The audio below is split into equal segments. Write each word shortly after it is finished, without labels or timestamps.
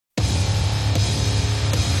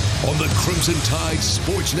On the Crimson Tide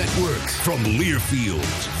Sports Network from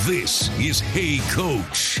Learfield, this is Hey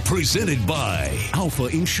Coach, presented by Alpha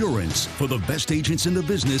Insurance. For the best agents in the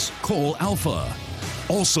business, call Alpha.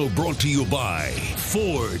 Also brought to you by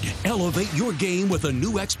Ford. Elevate your game with a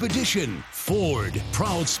new Expedition. Ford,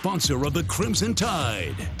 proud sponsor of the Crimson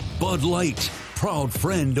Tide. Bud Light, proud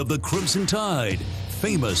friend of the Crimson Tide.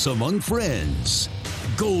 Famous among friends.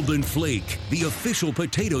 Golden Flake, the official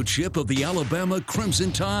potato chip of the Alabama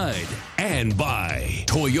Crimson Tide. And by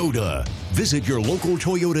Toyota. Visit your local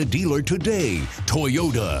Toyota dealer today.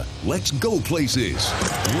 Toyota, let's go places.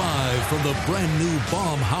 Live from the brand new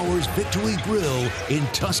Baumhauer's Victory Grill in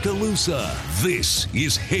Tuscaloosa. This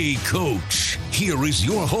is Hey Coach. Here is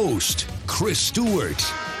your host, Chris Stewart.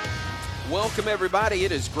 Welcome, everybody.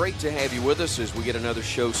 It is great to have you with us as we get another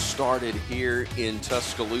show started here in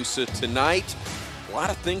Tuscaloosa tonight. A lot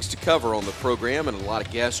of things to cover on the program and a lot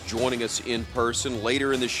of guests joining us in person.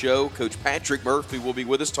 Later in the show, Coach Patrick Murphy will be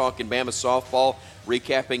with us talking Bama softball,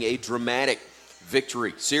 recapping a dramatic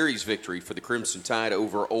victory, series victory for the Crimson Tide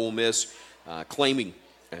over Ole Miss, claiming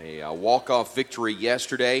a walk-off victory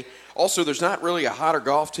yesterday. Also, there's not really a hotter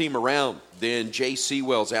golf team around than Jay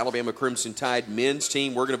Sewell's Alabama Crimson Tide men's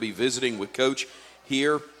team. We're going to be visiting with Coach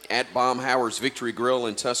here at Baumhauer's Victory Grill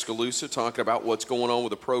in Tuscaloosa, talking about what's going on with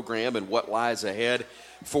the program and what lies ahead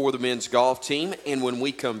for the men's golf team. And when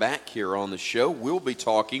we come back here on the show, we'll be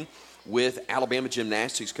talking with Alabama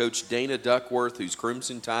gymnastics coach Dana Duckworth, whose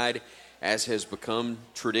Crimson Tide, as has become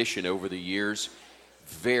tradition over the years,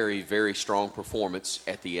 very, very strong performance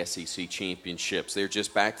at the SEC Championships. They're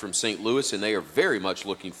just back from St. Louis, and they are very much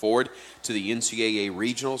looking forward to the NCAA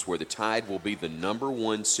Regionals, where the Tide will be the number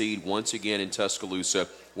one seed once again in Tuscaloosa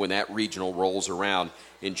when that regional rolls around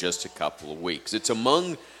in just a couple of weeks. It's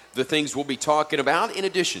among the things we'll be talking about, in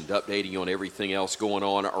addition to updating you on everything else going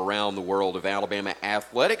on around the world of Alabama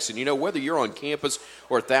athletics. And, you know, whether you're on campus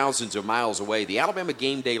or thousands of miles away, the Alabama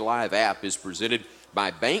Game Day Live app is presented by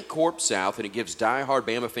Bancorp South, and it gives diehard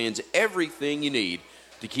Bama fans everything you need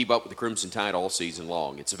to keep up with the Crimson Tide all season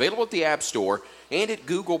long. It's available at the App Store and at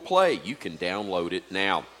Google Play. You can download it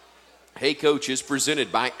now. Hey Coach is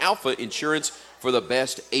presented by Alpha Insurance. For the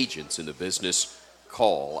best agents in the business,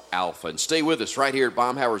 call Alpha. And stay with us right here at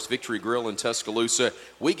Baumhauer's Victory Grill in Tuscaloosa.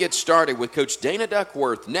 We get started with Coach Dana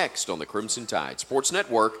Duckworth next on the Crimson Tide Sports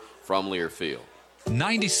Network from Learfield.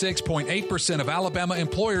 96.8% of Alabama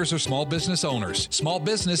employers are small business owners. Small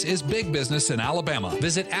business is big business in Alabama.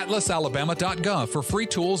 Visit atlasalabama.gov for free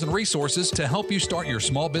tools and resources to help you start your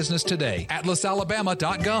small business today.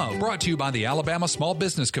 atlasalabama.gov, brought to you by the Alabama Small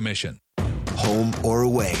Business Commission. Home or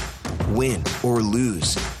away, win or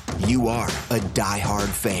lose, you are a diehard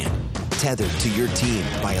fan, tethered to your team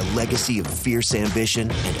by a legacy of fierce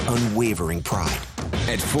ambition and unwavering pride.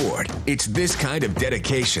 At Ford, it's this kind of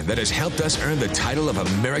dedication that has helped us earn the title of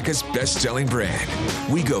America's best-selling brand.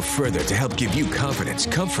 We go further to help give you confidence,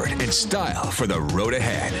 comfort, and style for the road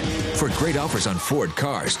ahead. For great offers on Ford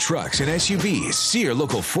cars, trucks, and SUVs, see your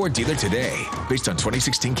local Ford dealer today, based on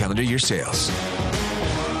 2016 calendar year sales.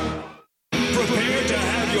 Prepare to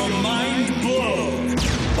have your mind blown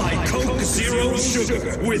by Coke Zero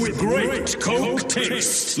Sugar with great Coke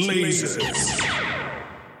taste lasers.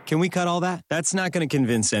 Can we cut all that? That's not going to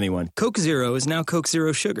convince anyone. Coke Zero is now Coke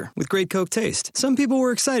Zero Sugar with great Coke taste. Some people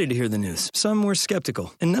were excited to hear the news. Some were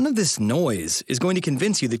skeptical. And none of this noise is going to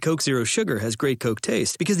convince you that Coke Zero Sugar has great Coke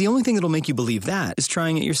taste, because the only thing that'll make you believe that is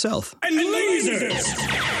trying it yourself. And lasers!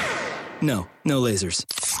 No lasers.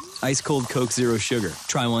 Ice cold Coke Zero Sugar.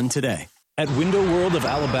 Try one today. At Window World of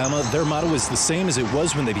Alabama, their motto is the same as it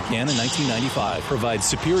was when they began in 1995. Provide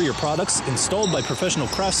superior products installed by professional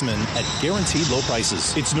craftsmen at guaranteed low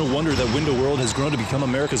prices. It's no wonder that Window World has grown to become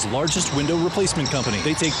America's largest window replacement company.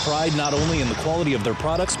 They take pride not only in the quality of their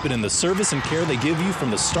products, but in the service and care they give you from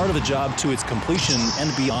the start of a job to its completion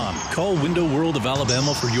and beyond. Call Window World of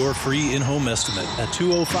Alabama for your free in-home estimate at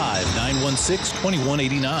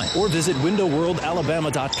 205-916-2189 or visit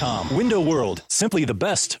windowworldalabama.com. Window World, simply the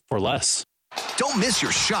best for less. Don't miss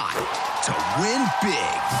your shot to win big.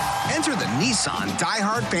 Enter the Nissan Die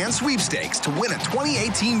Hard Fan Sweepstakes to win a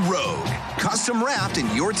 2018 Rogue, custom wrapped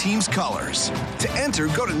in your team's colors. To enter,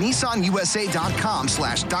 go to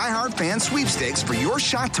nissanusa.com/diehardfansweepstakes for your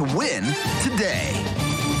shot to win today.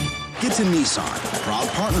 Get to Nissan, proud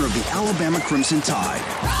partner of the Alabama Crimson Tide.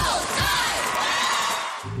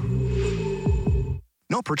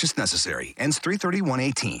 No purchase necessary. Ends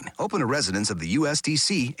 3/31/18. Open to residents of the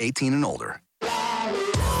USDC 18 and older.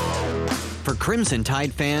 For Crimson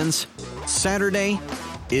Tide fans, Saturday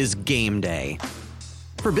is game day.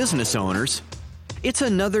 For business owners, it's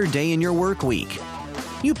another day in your work week.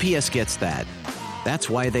 UPS gets that. That's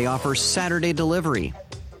why they offer Saturday delivery,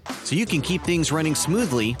 so you can keep things running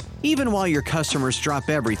smoothly even while your customers drop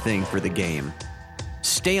everything for the game.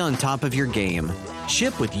 Stay on top of your game.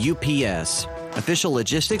 Ship with UPS, official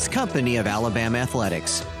logistics company of Alabama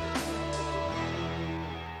Athletics.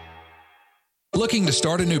 Looking to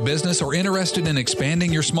start a new business or interested in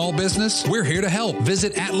expanding your small business? We're here to help.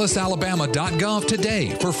 Visit atlasalabama.gov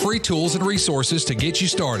today for free tools and resources to get you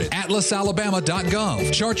started.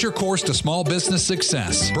 atlasalabama.gov. Chart your course to small business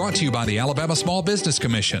success. Brought to you by the Alabama Small Business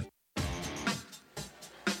Commission.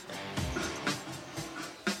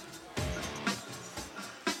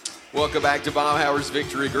 Welcome back to Baumhower's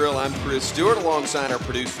Victory Grill. I'm Chris Stewart alongside our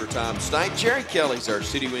producer Tom Stipe. Jerry Kelly's our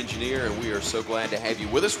studio engineer, and we are so glad to have you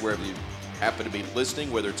with us wherever you happen to be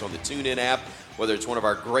listening, whether it's on the TuneIn app, whether it's one of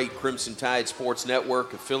our great Crimson Tide Sports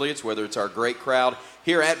Network affiliates, whether it's our great crowd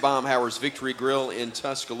here at Baumhower's Victory Grill in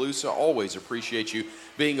Tuscaloosa. Always appreciate you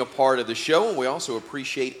being a part of the show, and we also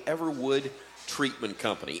appreciate Everwood Treatment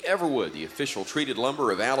Company. Everwood, the official treated lumber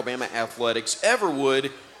of Alabama Athletics.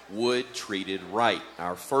 Everwood, wood treated right.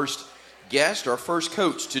 Our first guest, our first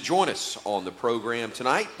coach to join us on the program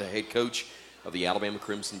tonight, the head coach of the Alabama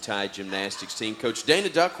Crimson Tide gymnastics team, Coach Dana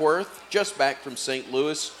Duckworth, just back from St.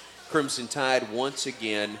 Louis. Crimson Tide once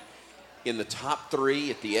again in the top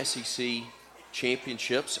 3 at the SEC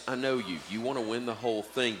championships. I know you want to win the whole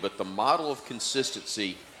thing, but the model of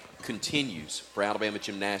consistency continues for Alabama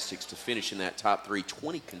gymnastics to finish in that top 3,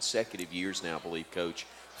 20 consecutive years now, I believe, Coach,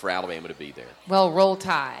 for Alabama to be there. Well, roll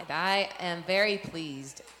Tide. I am very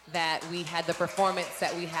pleased that we had the performance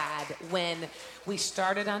that we had when we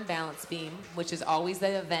started on balance beam, which is always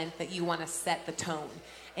the event that you want to set the tone.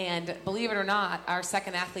 And believe it or not, our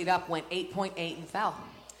second athlete up went 8.8 and fell.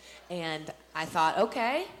 And I thought,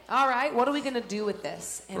 okay, all right, what are we going to do with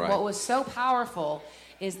this? And what was so powerful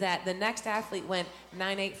is that the next athlete went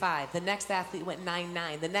 9.85, the next athlete went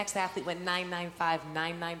 9.9, the next athlete went 9.95,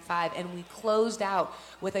 9.95, and we closed out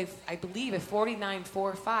with I believe a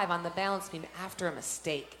 49.45 on the balance beam after a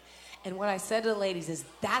mistake. And what I said to the ladies is,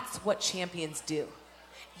 that's what champions do.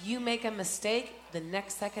 You make a mistake, the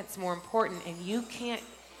next second's more important, and you can't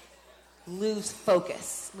lose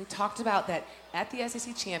focus. We talked about that at the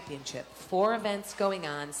SEC Championship, 4 events going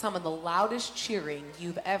on, some of the loudest cheering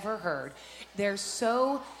you've ever heard. There's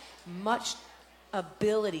so much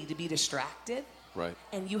ability to be distracted,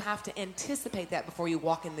 and you have to anticipate that before you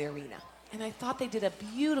walk in the arena. And I thought they did a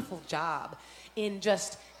beautiful job in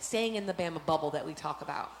just staying in the Bama bubble that we talk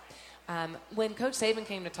about. When Coach Saban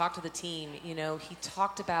came to talk to the team, he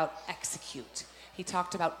talked about execute. He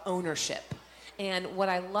talked about ownership. And what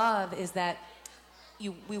I love is that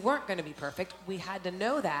we weren't going to be perfect. We had to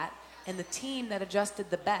know that, and the team that adjusted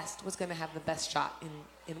the best was going to have the best shot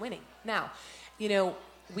in winning. Now,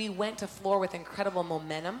 we went to floor with incredible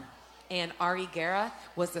momentum, and Ari Guerra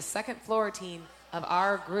was the second floor team of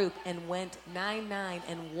our group and went 9-9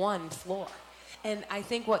 and won floor. And I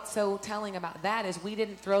think what's so telling about that is we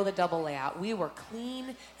didn't throw the double layout. We were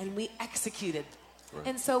clean, and we executed.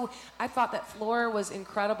 And so I thought that floor was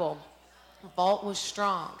incredible. Vault was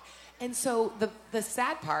strong. And so the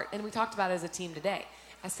sad part, and we talked about it as a team today,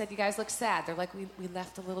 I said, you guys look sad. They're like, we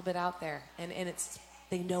left a little bit out there. And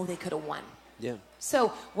they know they could have won. Yeah. So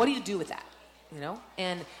what do you do with that?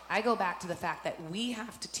 And I go back to the fact that we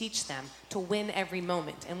have to teach them to win every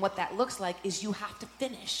moment. And what that looks like is you have to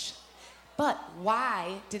finish. But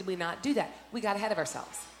why did we not do that? We got ahead of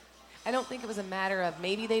ourselves. I don't think it was a matter of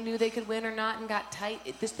maybe they knew they could win or not and got tight.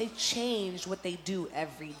 They changed what they do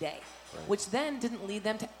every day, which then didn't lead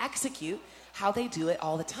them to execute how they do it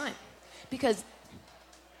all the time. Because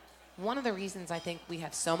one of the reasons I think we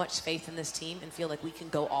have so much faith in this team and feel like we can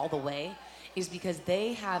go all the way is because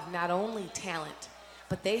they have not only talent,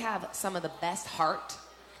 but they have some of the best heart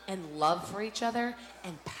and love for each other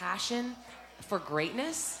and passion for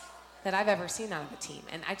greatness that I've ever seen out of a team.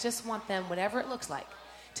 And I just want them, whatever it looks like,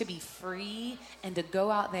 to be free and to go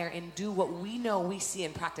out there and do what we know we see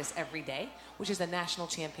in practice every day, which is a national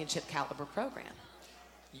championship caliber program.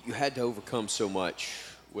 You had to overcome so much,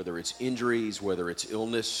 whether it's injuries, whether it's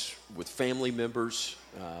illness with family members,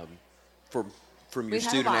 from your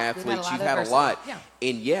student athletes. You've had a lot. Yeah.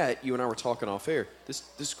 And yet, you and I were talking off air,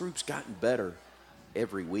 this group's gotten better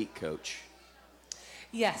every week, Coach.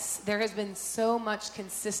 Yes, there has been so much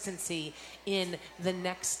consistency in the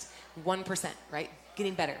next 1%, right?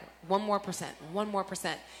 Getting better, 1 more percent,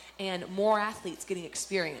 and more athletes getting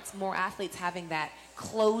experience, more athletes having that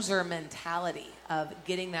closer mentality of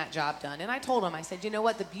getting that job done. And I told them, I said, you know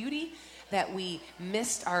what, the beauty that we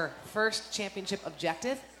missed our first championship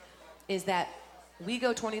objective is that we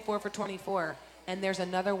go 24 for 24, and there's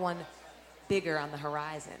another one bigger on the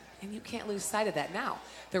horizon, and you can't lose sight of that. Now,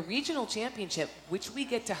 the regional championship, which we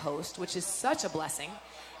get to host, which is such a blessing,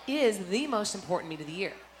 is the most important meet of the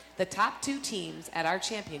year. The top 2 teams at our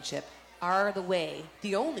championship are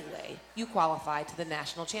the only way you qualify to the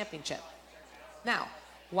national championship. Now,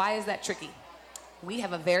 why is that tricky? We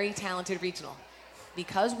have a very talented regional.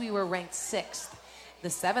 Because we were ranked 6th, the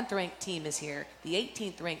 7th ranked team is here, the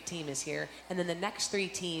 18th ranked team is here, and then the next 3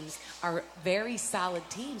 teams are very solid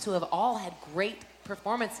teams who have all had great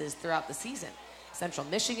performances throughout the season. Central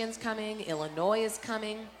Michigan's coming, Illinois is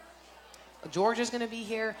coming, Georgia's going to be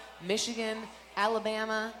here, Michigan,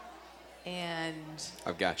 Alabama, and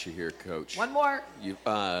I've got you here, Coach. One more.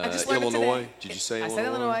 Illinois. Did you say Illinois? I said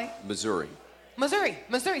Illinois. Missouri.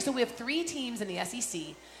 So we have 3 teams in the SEC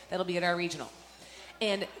that'll be at our regional.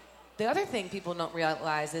 And the other thing people don't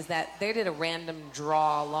realize is that they did a random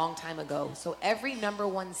draw a long time ago. So every number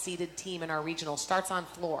 1 seeded team in our regional starts on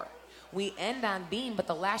floor. We end on beam, but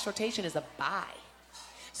the last rotation is a bye.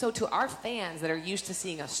 So to our fans that are used to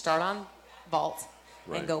seeing us start on vault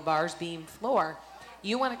and go bars, beam, floor,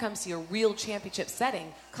 you want to come see a real championship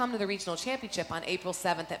setting, come to the regional championship on April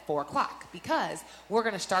 7th at 4 o'clock, because we're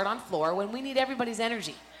going to start on floor when we need everybody's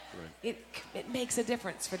energy. Right. It makes a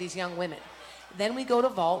difference for these young women. Then we go to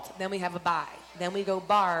vault, then we have a bye. Then we go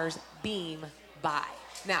bars, beam, bye.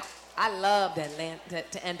 Now, I love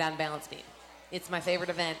to end on balance beam. It's my favorite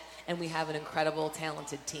event, and we have an incredible,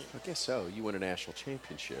 talented team. I guess so. You win a national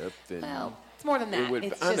championship, then... Well, it's more than that.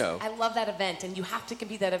 I know. I love that event, and you have to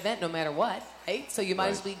compete that event no matter what, right? So you might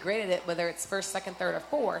as well be great at it, whether it's first, second, third, or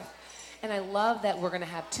fourth. And I love that we're going to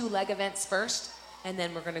have 2 leg events first, and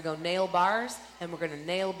then we're going to go nail bars, and we're going to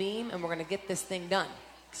nail beam, and we're going to get this thing done.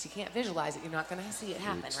 Because you can't visualize it. You're not going to see it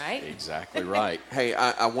happen, right? Exactly right. Hey,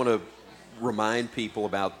 I want to remind people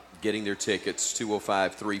about getting their tickets,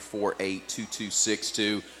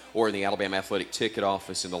 205-348-2262, or in the Alabama Athletic Ticket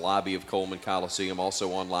Office in the lobby of Coleman Coliseum,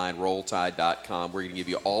 also online, rolltide.com. We're going to give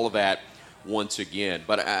you all of that once again.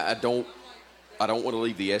 But I don't want to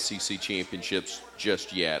leave the SEC championships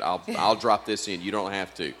just yet. I'll drop this in. You don't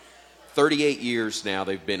have to. 38 years now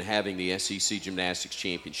they've been having the SEC Gymnastics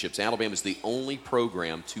Championships. Alabama's the only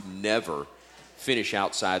program to never finish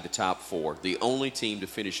outside the top 4, the only team to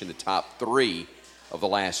finish in the top 3 of the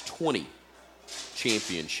last 20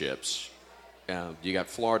 championships. You got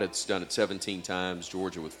Florida that's done it 17 times,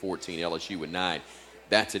 Georgia with 14, LSU with 9.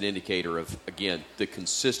 That's an indicator of, again, the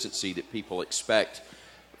consistency that people expect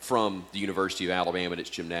from the University of Alabama and its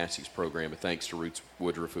gymnastics program. And thanks to Roots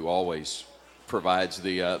Woodruff, who always provides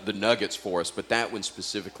the nuggets for us. But that one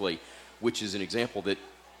specifically, which is an example that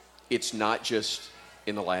it's not just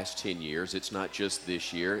in the last 10 years, it's not just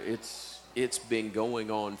this year, it's been going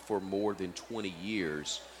on for more than 20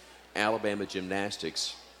 years. Alabama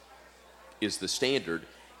gymnastics is the standard,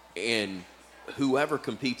 and whoever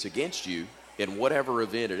competes against you in whatever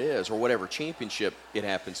event it is or whatever championship it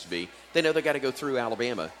happens to be, they know they got to go through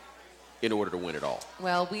Alabama in order to win it all.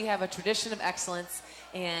 Well, we have a tradition of excellence,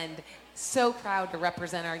 and so proud to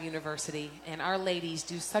represent our university, and our ladies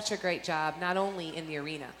do such a great job, not only in the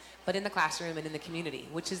arena, but in the classroom and in the community,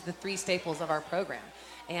 which is the 3 staples of our program.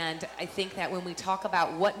 And I think that when we talk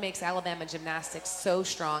about what makes Alabama gymnastics so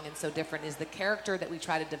strong and so different is the character that we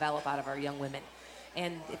try to develop out of our young women.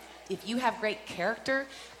 And if you have great character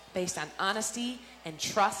based on honesty and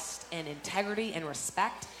trust and integrity and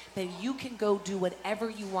respect, then you can go do whatever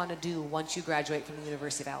you want to do once you graduate from the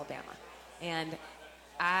University of Alabama. And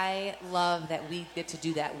I love that we get to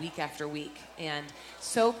do that week after week, and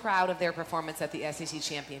so proud of their performance at the SEC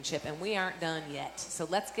Championship, and we aren't done yet. So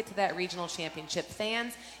let's get to that regional championship.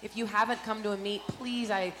 Fans, if you haven't come to a meet,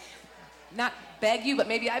 please, I not beg you, but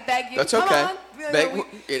maybe I beg you. That's come okay. on.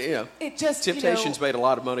 It just, Temptations made a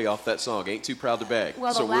lot of money off that song. Ain't too proud to beg.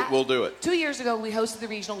 Well, so we'll do it. 2 years ago, we hosted the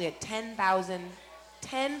regional. We had 10,000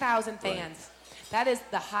 fans. Right. That is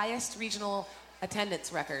the highest regional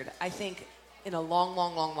attendance record, I think, in a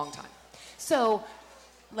long time. So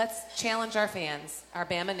let's challenge our fans, our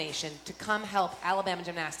Bama Nation, to come help Alabama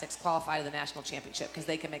gymnastics qualify to the national championship, because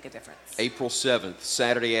they can make a difference. April 7th,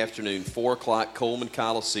 Saturday afternoon, 4 o'clock, Coleman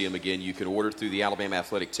Coliseum. Again, you can order through the Alabama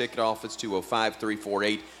Athletic Ticket Office,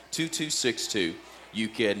 205-348-2262. You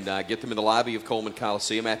can get them in the lobby of Coleman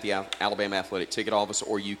Coliseum at the Alabama Athletic Ticket Office,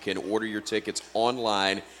 or you can order your tickets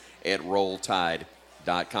online at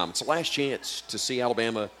rolltide.com. It's the last chance to see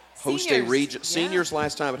Alabama host a region. Seniors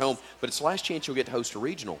last time at home, but it's the last chance you'll get to host a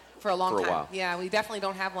regional for a long time. While. Yeah, we definitely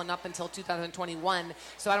don't have one up until 2021,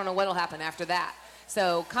 so I don't know what will happen after that.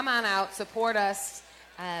 So come on out, support us.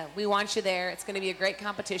 We want you there. It's going to be a great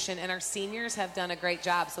competition, and our seniors have done a great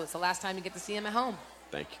job, so it's the last time you get to see them at home.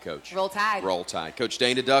 Thank you, Coach. Roll Tide. Roll Tide. Coach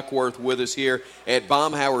Dana Duckworth with us here at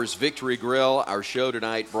Baumhauer's Victory Grill. Our show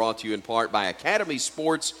tonight brought to you in part by Academy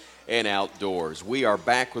Sports and Outdoors. We are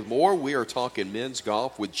back with more. We are talking men's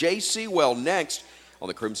golf with Jay Sewell next on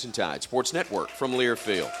the Crimson Tide Sports Network from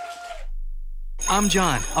Learfield. I'm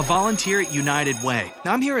John, a volunteer at United Way.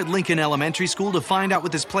 I'm here at Lincoln Elementary School to find out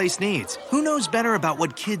what this place needs. Who knows better about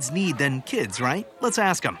what kids need than kids, right? Let's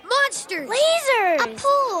ask them. Monsters! Lasers! A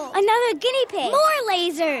pool! Another guinea pig! More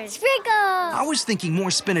lasers! Sprinkles! I was thinking more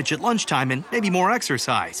spinach at lunchtime and maybe more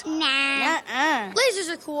exercise. Nah. Lasers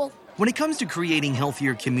are cool. When it comes to creating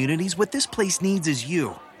healthier communities, what this place needs is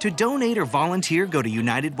you. To donate or volunteer, go to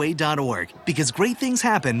UnitedWay.org, because great things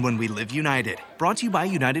happen when we live united. Brought to you by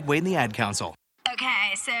United Way and the Ad Council.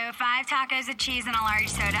 Okay, so 5 tacos of cheese and a large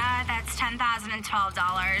soda. That's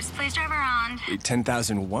 $10,012. Please drive around. Wait,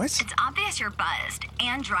 10,000 what? It's obvious you're buzzed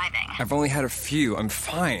and driving. I've only had a few. I'm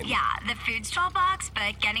fine. Yeah, the food's $12,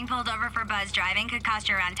 but getting pulled over for buzz driving could cost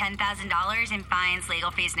you around $10,000 in fines,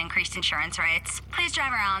 legal fees, and increased insurance rates. Please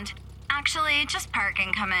drive around. Actually, just park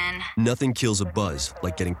and come in. Nothing kills a buzz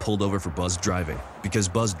like getting pulled over for buzz driving, because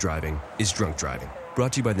buzz driving is drunk driving.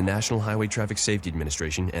 Brought to you by the National Highway Traffic Safety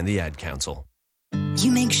Administration and the Ad Council.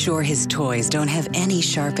 You make sure his toys don't have any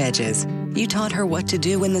sharp edges. You taught her what to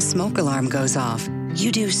do when the smoke alarm goes off.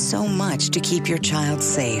 You do so much to keep your child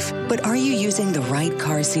safe. But are you using the right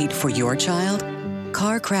car seat for your child?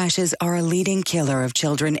 Car crashes are a leading killer of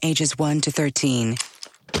children ages 1 to 13.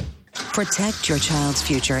 Protect your child's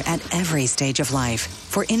future at every stage of life.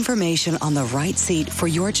 For information on the right seat for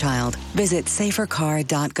your child, visit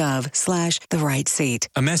safercar.gov/the right seat.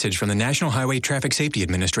 A message from the National Highway Traffic Safety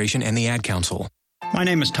Administration and the Ad Council. My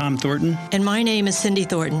name is Tom Thornton. And my name is Cindy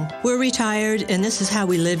Thornton. We're retired, and this is how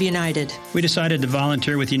we live united. We decided to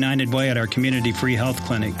volunteer with United Way at our community free health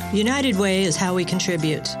clinic. United Way is how we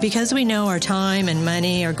contribute, because we know our time and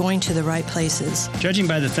money are going to the right places. Judging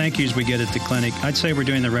by the thank yous we get at the clinic, I'd say we're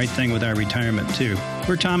doing the right thing with our retirement, too.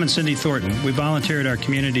 We're Tom and Cindy Thornton. We volunteer at our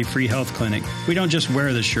community free health clinic. We don't just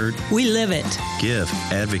wear the shirt. We live it. Give,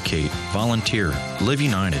 advocate, volunteer, live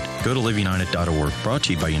united. Go to liveunited.org. Brought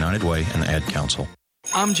to you by United Way and the Ad Council.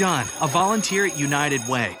 I'm John, a volunteer at United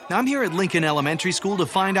Way. I'm here at Lincoln Elementary School to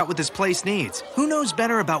find out what this place needs. Who knows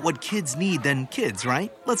better about what kids need than kids,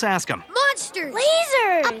 right? Let's ask them. Monsters!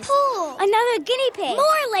 Lasers! A pool! Another guinea pig!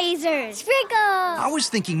 More lasers! Sprinkles! I was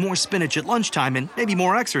thinking more spinach at lunchtime and maybe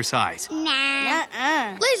more exercise. Nah.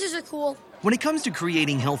 Lasers are cool. When it comes to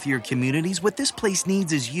creating healthier communities, what this place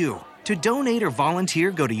needs is you. To donate or volunteer,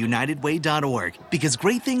 go to UnitedWay.org, because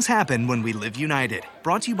great things happen when we live united.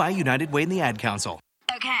 Brought to you by United Way and the Ad Council.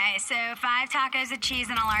 Okay, so 5 tacos of cheese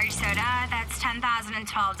and a large soda. That's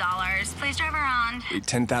 $10,012. Please drive around. Wait,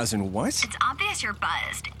 10,000 what? It's obvious you're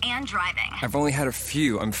buzzed and driving. I've only had a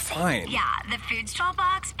few. I'm fine. Yeah, the food's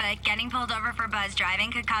 $12, but getting pulled over for buzz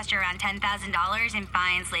driving could cost you around $10,000 in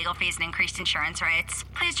fines, legal fees, and increased insurance rates.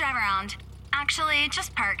 Please drive around. Actually,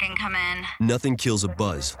 just park and come in. Nothing kills a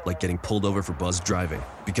buzz like getting pulled over for buzz driving,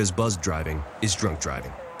 because buzz driving is drunk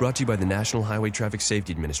driving. Brought to you by the National Highway Traffic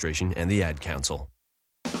Safety Administration and the Ad Council.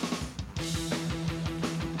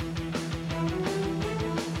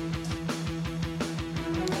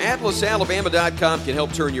 AtlasAlabama.com can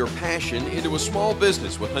help turn your passion into a small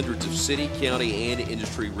business with hundreds of city, county, and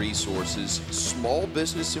industry resources, small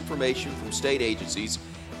business information from state agencies,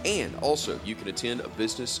 and also you can attend a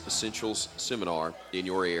business essentials seminar in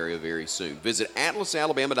your area very soon. Visit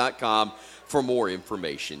AtlasAlabama.com for more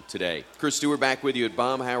information today. Chris Stewart back with you at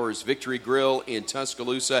Baumhauer's Victory Grill in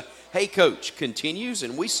Tuscaloosa. Hey, Coach continues,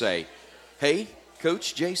 and we say, hey,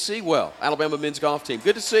 Coach Jay Sewell, Alabama men's golf team.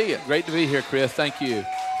 Good to see you. Great to be here, Chris. Thank you.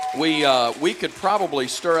 We could probably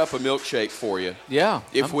stir up a milkshake for you. Yeah.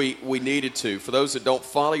 If we needed to. For those that don't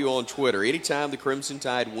follow you on Twitter, anytime the Crimson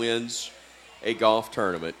Tide wins a golf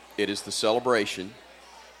tournament, it is the celebration.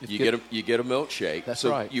 You get a milkshake. That's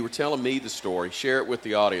so right. You were telling me the story. Share it with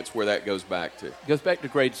the audience where that goes back to. It goes back to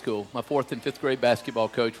grade school. My 4th and 5th grade basketball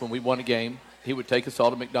coach, when we won a game, he would take us all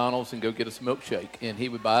to McDonald's and go get us a milkshake. And he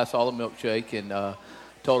would buy us all a milkshake and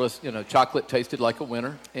told us, chocolate tasted like a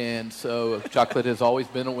winner. And so chocolate has always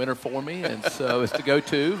been a winner for me. And so it's the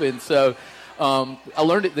go-to. And so I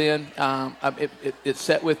learned it then. It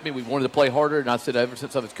set with me. We wanted to play harder. And I said, ever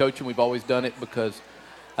since I was coaching, we've always done it because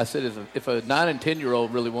I said, if a 9 and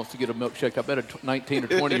 10-year-old really wants to get a milkshake, I bet a 19 or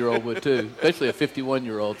 20-year-old would too, especially a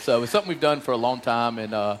 51-year-old. So it's something we've done for a long time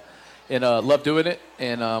and love doing it.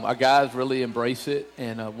 And our guys really embrace it.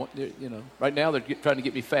 And right now they're trying to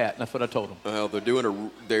get me fat, and that's what I told them. Well,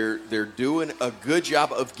 they're doing a good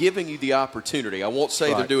job of giving you the opportunity. I won't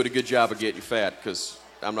say they're doing a good job of getting you fat because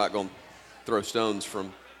I'm not going to throw stones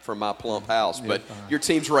from from my plump house. But your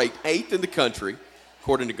team's ranked 8th in the country,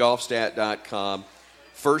 according to golfstat.com.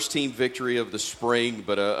 First team victory of the spring,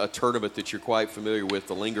 but a tournament that you're quite familiar with,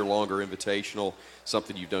 the Linger Longer Invitational,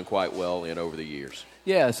 something you've done quite well in over the years.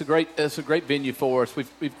 Yeah, it's a great venue for us.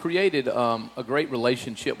 We've created a great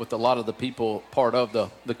relationship with a lot of the people part of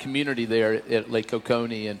the community there at Lake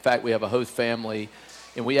Oconee. In fact, we have a host family,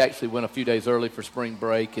 and we actually went a few days early for spring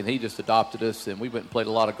break, and he just adopted us, and we went and played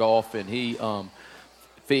a lot of golf, and he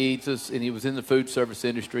feeds us, and he was in the food service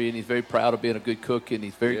industry, and he's very proud of being a good cook, and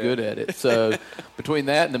he's very good at it. So between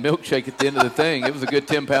that and the milkshake at the end of the thing, it was a good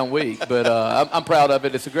 10-pound week. But I'm proud of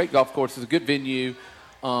it. It's a great golf course. It's a good venue.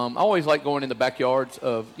 I always like going in the backyards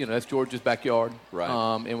of, that's George's backyard. Right.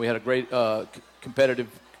 And we had a great competitive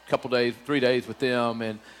couple days, 3 days with them.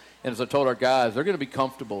 And as I told our guys, they're going to be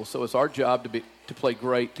comfortable. So it's our job to play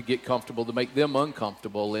great, to get comfortable, to make them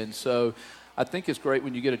uncomfortable. And so I think it's great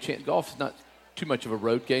when you get a chance. Golf is not too much of a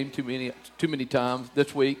road game too many times.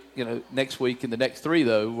 This week, next week, and the next 3,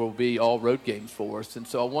 though, will be all road games for us. And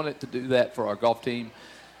so I wanted to do that for our golf team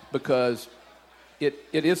because it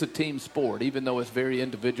is a team sport, even though it's very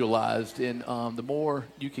individualized. And the more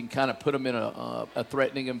you can kind of put them in a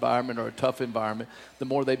threatening environment or a tough environment, the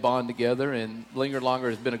more they bond together. And Linger Longer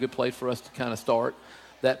has been a good place for us to kind of start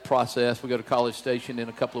that process. We go to College Station in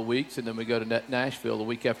a couple of weeks, and then we go to Nashville the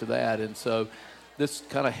week after that. And so this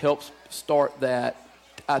kind of helps start that.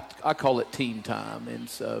 I call it team time. And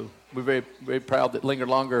so we're very, very proud that Linger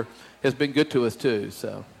Longer has been good to us too.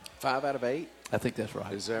 So 5 out of 8? I think that's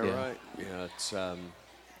right. Is that right? Yeah, it's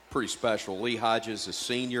pretty special. Lee Hodges, a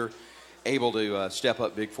senior, able to step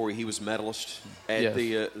up big for you. He was medalist at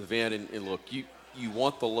the event. And look, you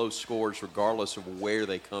want the low scores regardless of where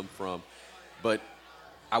they come from. But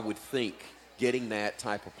I would think getting that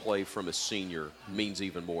type of play from a senior means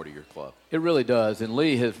even more to your club. It really does, and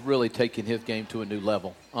Lee has really taken his game to a new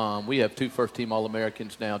level. We have 2 first-team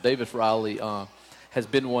All-Americans now. Davis Riley has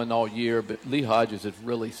been one all year, but Lee Hodges has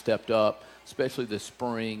really stepped up, especially this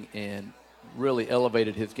spring, and really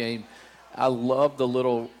elevated his game. I love the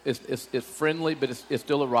little – it's friendly, but it's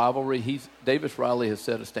still a rivalry. Davis Riley has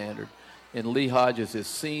set a standard. And Lee Hodges has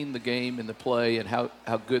seen the game and the play and how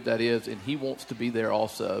good that is, and he wants to be there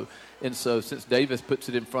also. And so since Davis puts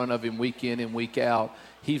it in front of him week in and week out,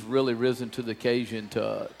 he's really risen to the occasion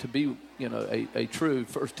to be, a true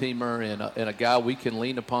first-teamer and a guy we can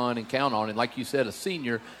lean upon and count on. And like you said, a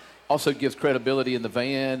senior also gives credibility in the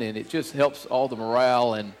van, and it just helps all the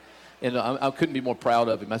morale. And I couldn't be more proud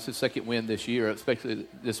of him. That's his second win this year, especially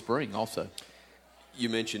this spring also. You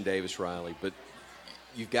mentioned Davis Riley, but –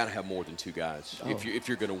 you've got to have more than 2 guys if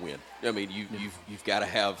you're going to win. I mean, you've got to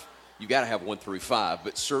have 1 through 5,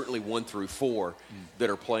 but certainly 1 through 4 that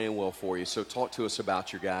are playing well for you. So talk to us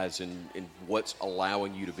about your guys and what's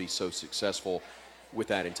allowing you to be so successful with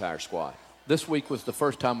that entire squad. This week was the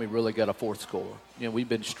first time we really got a 4th scorer. We've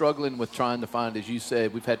been struggling with trying to find, as you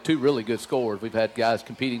said, we've had 2 really good scorers. We've had guys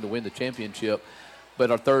competing to win the championship. But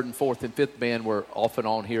our 3rd and 4th and 5th man were off and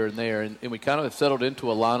on here and there. And we kind of have settled into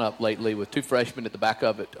a lineup lately with 2 freshmen at the back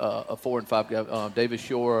of it, a 4 and 5 guy, Davis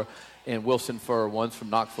Shore and Wilson Furr. One's from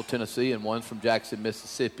Knoxville, Tennessee, and one's from Jackson,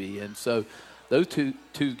 Mississippi. And so those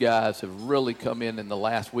two guys have really come in the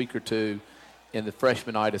last week or 2, and the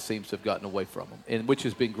freshman-itis seems to have gotten away from them, and which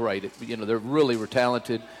has been great. They're really were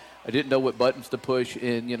talented. I didn't know what buttons to push,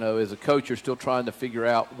 and, as a coach, you're still trying to figure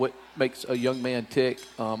out what makes a young man tick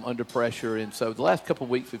under pressure. And so the last couple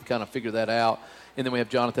of weeks we've kind of figured that out. And then we have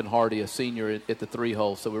Jonathan Hardy, a senior at the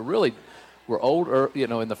 3-hole. So we're older,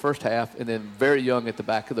 in the first half, and then very young at the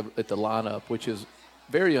back of the lineup, which is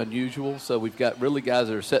very unusual. So we've got really guys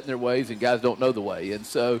that are set in their ways and guys don't know the way. And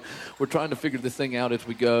so we're trying to figure this thing out as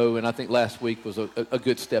we go. And I think last week was a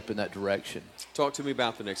good step in that direction. Talk to me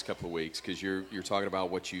about the next couple of weeks, because you're talking about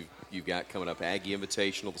what you've got coming up. Aggie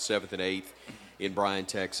Invitational, the 7th and 8th in Bryan,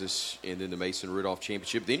 Texas, and then the Mason Rudolph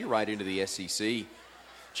Championship. Then you're right into the SEC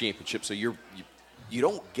Championship. So you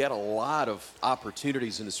don't get a lot of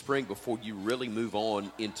opportunities in the spring before you really move on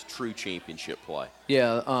into true championship play.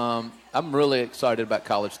 Yeah, I'm really excited about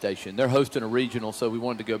College Station. They're hosting a regional, so we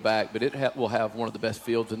wanted to go back, but it will have one of the best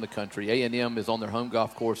fields in the country. A&M is on their home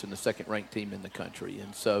golf course and the 2nd-ranked team in the country.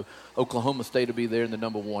 And so Oklahoma State will be there in the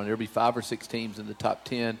number 1. There will be 5 or 6 teams in the top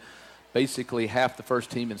 10. Basically, half the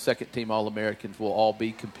first team and second team All-Americans will all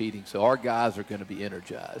be competing. So our guys are going to be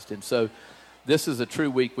energized. And so this is a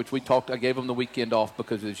true week, which I gave them the weekend off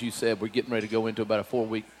because, as you said, we're getting ready to go into about a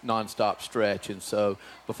 4-week nonstop stretch. And so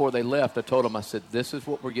before they left, I told them, I said, this is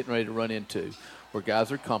what we're getting ready to run into, where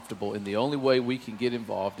guys are comfortable. And the only way we can get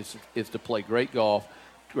involved is to play great golf,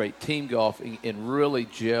 great team golf, and really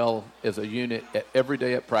gel as a unit every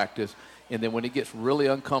day at practice And then when it gets really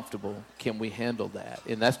uncomfortable, can we handle that?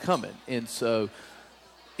 And that's coming. And so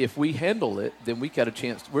if we handle it, then we got a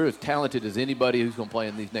chance. We're as talented as anybody who's going to play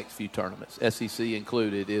in these next few tournaments, SEC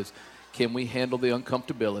included, is can we handle the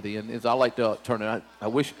uncomfortability? And as I like to turn it, I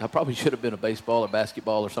wish I probably should have been a baseball or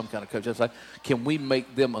basketball or some kind of coach. I was like, can we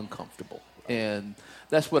make them uncomfortable? And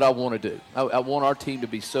that's what I want to do. I want our team to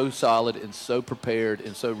be so solid and so prepared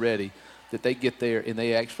and so ready that they get there and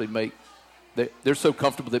they actually make they're so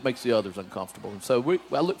comfortable that it makes the others uncomfortable. And so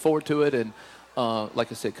I look forward to it. And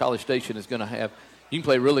like I said, College Station is going to have – you can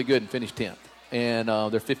play really good and finish 10th. And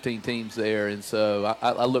there are 15 teams there. And so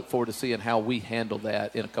I look forward to seeing how we handle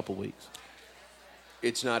that in a couple weeks.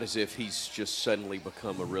 It's not as if he's just suddenly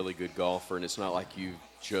become a really good golfer, and it's not like you've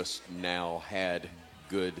just now had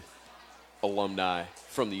good alumni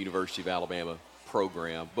from the University of Alabama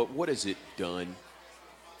program. But what has it done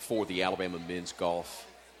for the Alabama men's golf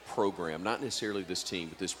program, not necessarily this team,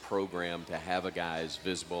 but this program, to have a guy as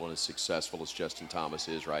visible and as successful as Justin Thomas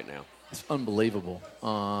is right now? It's unbelievable.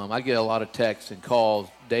 I get a lot of texts and calls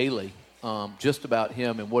daily just about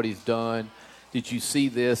him and what he's done. Did you see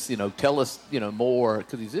this? Tell us, more,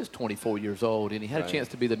 because he's just 24 years old, and he had a chance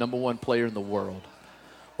to be the number one player in the world,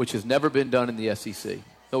 which has never been done in the SEC.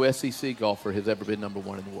 No SEC golfer has ever been number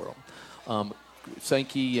one in the world.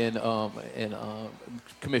 Sankey and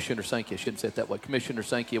Commissioner Sankey, I shouldn't say it that way. Commissioner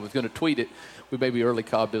Sankey, I was going to tweet it. We maybe early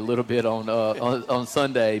cobbed it a little bit on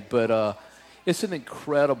Sunday, but it's an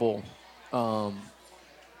incredible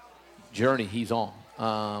journey he's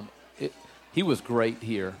on. He was great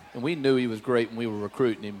here, and we knew he was great when we were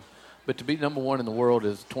recruiting him. But to be number one in the world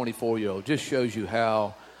as a 24-year-old just shows you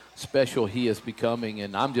how special he is becoming.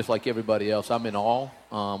 And I'm just like everybody else. I'm in awe.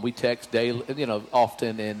 We text daily,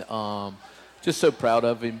 often, and just so proud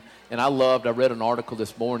of him. And I read an article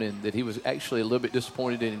this morning that he was actually a little bit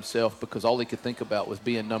disappointed in himself because all he could think about was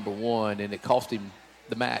being number one, and it cost him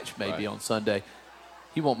the match maybe on Sunday.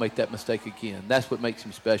 He won't make that mistake again. That's what makes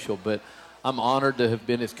him special. But I'm honored to have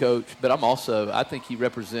been his coach, but I think he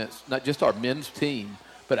represents not just our men's team,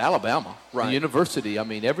 but Alabama, the university. I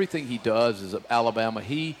mean, everything he does is Alabama.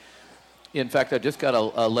 In fact, I just got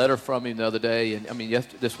a letter from him the other day,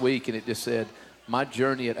 this week, and it just said, my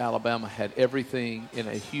journey at Alabama had everything in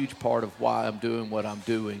a huge part of why I'm doing what I'm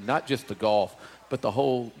doing, not just the golf, but the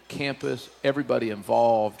whole campus, everybody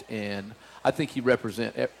involved, and I think he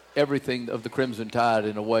represents everything of the Crimson Tide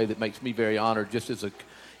in a way that makes me very honored just as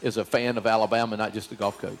a fan of Alabama, not just a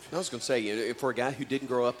golf coach. I was going to say, for a guy who didn't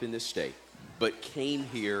grow up in this state, but came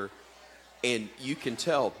here, and you can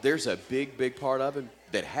tell there's a big, big part of him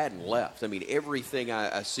that hadn't left. I mean, everything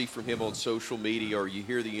I see from him on social media or you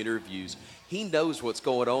hear the interviews, he knows what's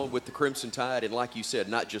going on with the Crimson Tide, and like you said,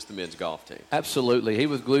 not just the men's golf team. Absolutely, he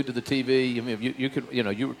was glued to the TV. I mean,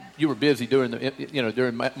 you were busy during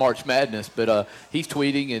during March Madness, but he's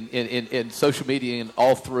tweeting and social media and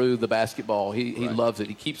all through the basketball. He loves it.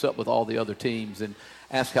 He keeps up with all the other teams and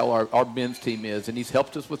asks how our men's team is, and he's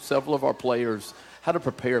helped us with several of our players how to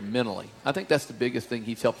prepare mentally. I think that's the biggest thing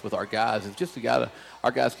he's helped with our guys. Is just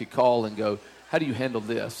our guys could call and go, how do you handle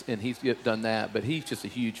this? And he's done that, but he's just a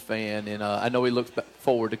huge fan, and I know he looks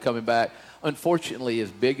forward to coming back. Unfortunately,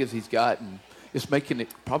 as big as he's gotten, it's making it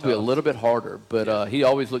probably a little bit harder, but he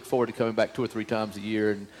always looked forward to coming back 2 or 3 times a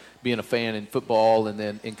year and being a fan in football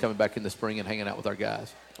and coming back in the spring and hanging out with our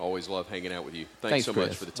guys. Always love hanging out with you. Thanks so Chris.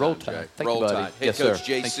 much for the time, Roll Jay. Tide. Roll Tide. Head coach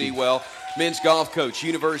Jay Thank Sewell, men's golf coach,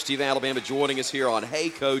 University of Alabama, joining us here on Hey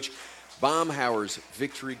Coach, Baumhauer's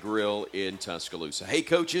Victory Grill in Tuscaloosa. Hey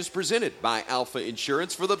Coach is presented by Alpha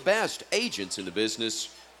Insurance. For the best agents in the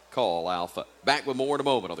business, call Alpha. Back with more in a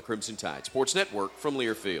moment on the Crimson Tide Sports Network from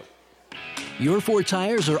Learfield. Your 4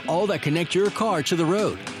 tires are all that connect your car to the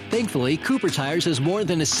road. Thankfully, Cooper Tires has more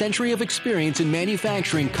than a century of experience in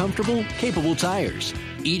manufacturing comfortable, capable tires.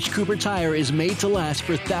 Each Cooper tire is made to last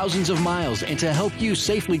for thousands of miles and to help you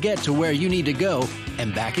safely get to where you need to go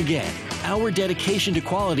and back again. Our dedication to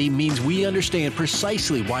quality means we understand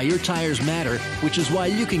precisely why your tires matter, which is why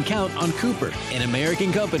you can count on Cooper, an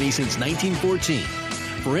American company since 1914.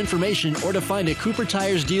 For information or to find a Cooper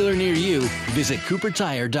Tires dealer near you, visit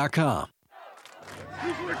CooperTire.com.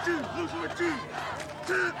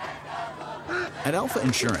 At Alpha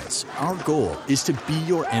Insurance, our goal is to be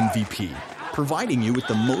your MVP, providing you with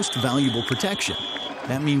the most valuable protection.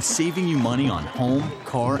 That means saving you money on home,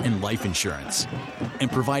 car, and life insurance,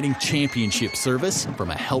 and providing championship service from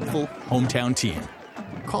a helpful hometown team.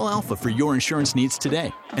 Call Alpha for your insurance needs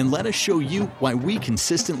today and let us show you why we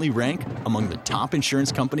consistently rank among the top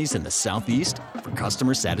insurance companies in the Southeast for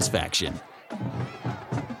customer satisfaction.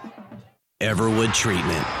 Everwood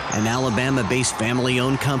Treatment, an Alabama-based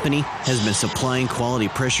family-owned company, has been supplying quality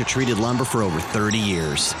pressure-treated lumber for over 30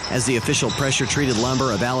 years. As the official pressure-treated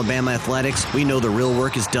lumber of Alabama athletics, we know the real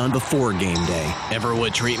work is done before game day.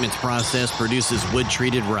 Everwood Treatment's process produces wood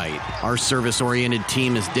treated right. Our service-oriented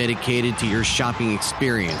team is dedicated to your shopping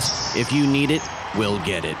experience. If you need it, we'll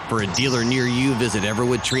get it. For a dealer near you, visit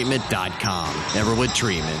EverwoodTreatment.com. Everwood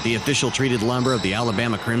Treatment, the official treated lumber of the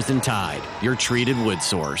Alabama Crimson Tide, your treated wood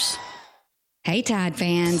source. Hey Tide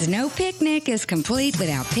fans, no picnic is complete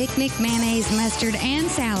without Picnic mayonnaise, mustard, and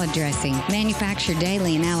salad dressing. Manufactured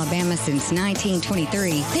daily in Alabama since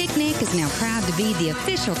 1923, Picnic is now proud to be the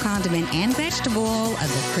official condiment and vegetable oil of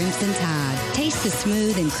the Crimson Tide. Taste the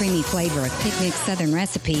smooth and creamy flavor of Picnic's Southern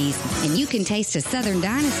recipes, and you can taste a Southern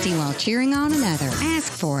dynasty while cheering on another.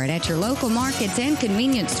 Ask for it at your local markets and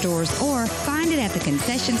convenience stores, or find it at the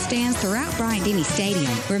concession stands throughout Bryant-Denny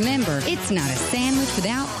Stadium. Remember, it's not a sandwich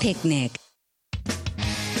without Picnic.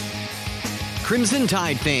 Crimson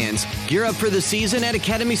Tide fans, gear up for the season at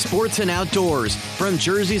Academy Sports and Outdoors. From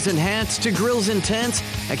jerseys and hats to grills and tents,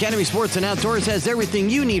 Academy Sports and Outdoors has everything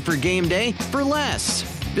you need for game day for less.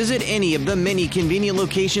 Visit any of the many convenient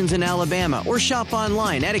locations in Alabama or shop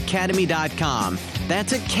online at academy.com.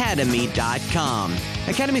 That's academy.com.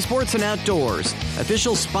 Academy Sports and Outdoors,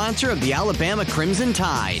 official sponsor of the Alabama Crimson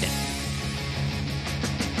Tide.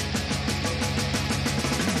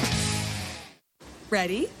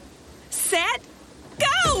 Ready? Set,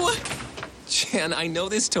 go! Jen, I know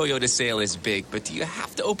this Toyota sale is big, but do you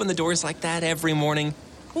have to open the doors like that every morning?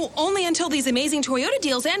 Well, only until these amazing Toyota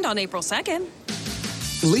deals end on April 2nd.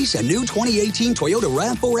 Lease a new 2018 Toyota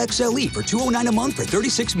RAV4 XLE for $209 a month for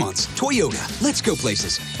 36 months. Toyota, let's go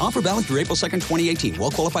places. Offer valid through April 2nd, 2018.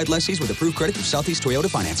 Well-qualified lessees with approved credit through Southeast Toyota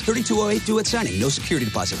Finance. 3208 due at signing. No security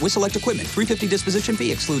deposit. With select equipment. $350 disposition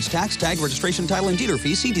fee. Excludes tax, tag, registration, title, and dealer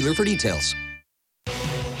fees. See dealer for details.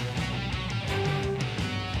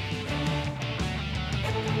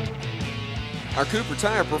 Our Cooper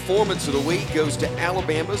Tire Performance of the Week goes to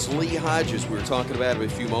Alabama's Lee Hodges. We were talking about him a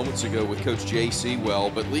few moments ago with Coach J.C. Well,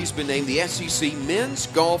 but Lee's been named the SEC Men's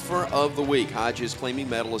Golfer of the Week. Hodges claiming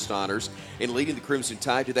medalist honors and leading the Crimson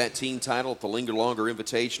Tide to that team title at the Linger Longer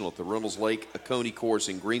Invitational at the Reynolds Lake Oconee course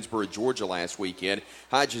in Greensboro, Georgia last weekend.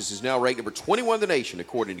 Hodges is now ranked number 21 in the nation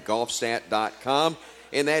according to golfstat.com.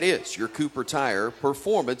 And that is your Cooper Tire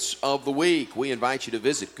Performance of the Week. We invite you to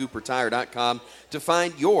visit CooperTire.com to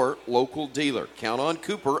find your local dealer. Count on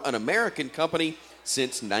Cooper, an American company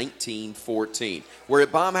since 1914. We're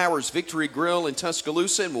at Baumhower's Victory Grill in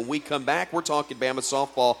Tuscaloosa, and when we come back, we're talking Bama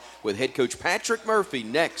softball with head coach Patrick Murphy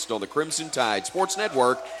next on the Crimson Tide Sports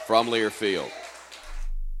Network from Learfield.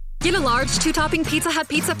 Get a large 2-topping Pizza Hut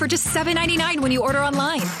pizza for just $7.99 when you order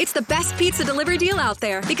online. It's the best pizza delivery deal out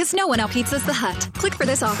there because no one out-pizzas the Hut. Click for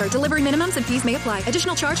this offer. Delivery minimums and fees may apply.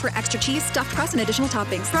 Additional charge for extra cheese, stuffed crust, and additional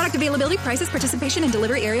toppings. Product availability, prices, participation, and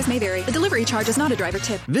delivery areas may vary. The delivery charge is not a driver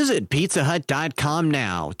tip. Visit PizzaHut.com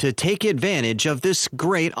now to take advantage of this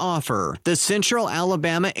great offer. The Central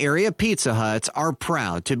Alabama area Pizza Huts are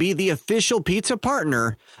proud to be the official pizza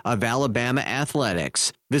partner of Alabama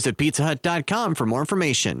Athletics. Visit PizzaHut.com for more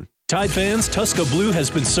information. Tide fans, Tusca Blue has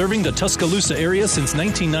been serving the Tuscaloosa area since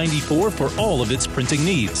 1994 for all of its printing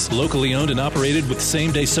needs. Locally owned and operated with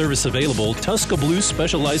same-day service available, Tusca Blue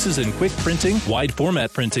specializes in quick printing, wide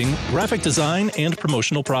format printing, graphic design, and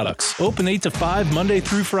promotional products. Open 8 to 5 Monday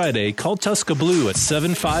through Friday. Call Tusca Blue at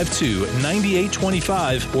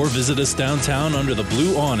 752-9825 or visit us downtown under the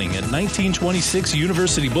blue awning at 1926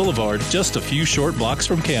 University Boulevard, just a few short blocks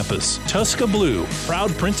from campus. Tusca Blue, proud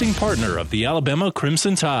printing partner of the Alabama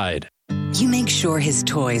Crimson Tide. You make sure his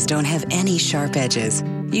toys don't have any sharp edges.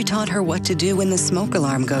 You taught her what to do when the smoke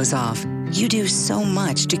alarm goes off. You do so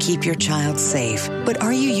much to keep your child safe. But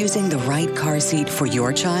are you using the right car seat for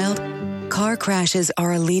your child? Car crashes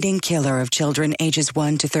are a leading killer of children ages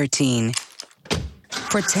 1 to 13.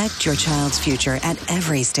 Protect your child's future at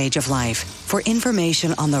every stage of life. For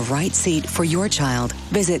information on the right seat for your child,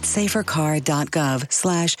 visit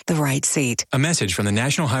safercar.gov/the-right-seat. A message from the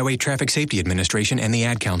National Highway Traffic Safety Administration and the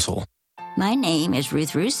Ad Council. My name is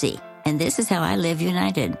Ruth Rusi, and this is how I live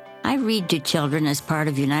United. I read to children as part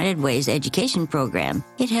of United Way's education program.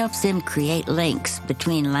 It helps them create links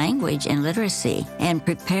between language and literacy and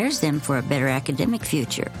prepares them for a better academic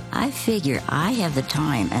future. I figure I have the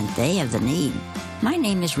time and they have the need. My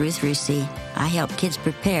name is Ruth Rusi. I help kids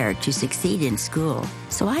prepare to succeed in school.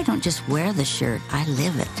 So I don't just wear the shirt, I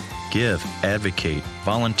live it. Give, advocate,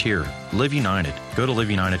 volunteer, Live United. Go to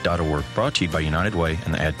liveunited.org. Brought to you by United Way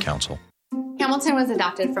and the Ad Council. Hamilton was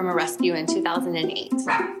adopted from a rescue in 2008.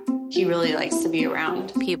 He really likes to be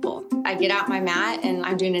around people. I get out my mat and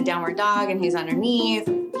I'm doing a downward dog and he's underneath.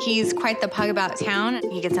 He's quite the pug about town.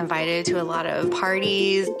 He gets invited to a lot of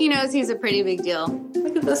parties. He knows he's a pretty big deal.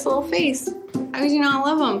 Look at this little face. How could you not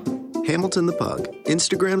love him? Hamilton the Pug,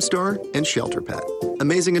 Instagram star and shelter pet.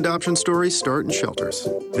 Amazing adoption stories start in shelters.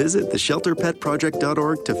 Visit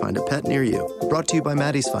theshelterpetproject.org to find a pet near you. Brought to you by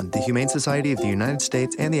Maddie's Fund, the Humane Society of the United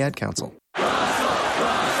States, and the Ad Council.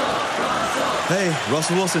 Hey,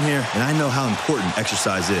 Russell Wilson here, and I know how important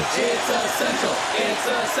exercise is. It's essential. It's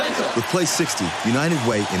essential. With Play 60, United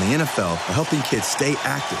Way and the NFL are helping kids stay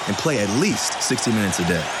active and play at least 60 minutes a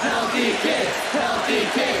day. Healthy kids, healthy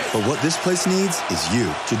kids. But what this place needs is you.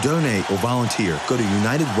 To donate or volunteer, go to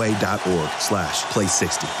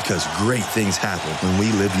unitedway.org/play60 because great things happen when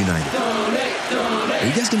we live united. Donate. Are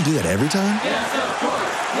you guys going to do that every time? Yes, of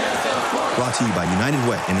course. Yes, of course. Brought to you by United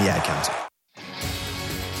Way and the Ad Council.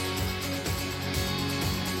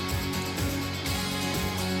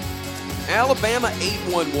 Alabama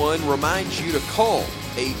 811 reminds you to call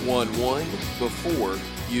 811 before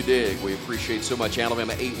you dig. We appreciate so much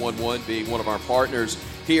Alabama 811 being one of our partners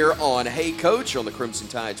here on Hey Coach on the Crimson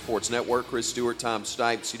Tide Sports Network. Chris Stewart, Tom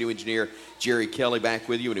Stipe, studio engineer Jerry Kelly back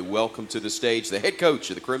with you, and welcome to the stage the head coach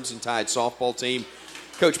of the Crimson Tide softball team,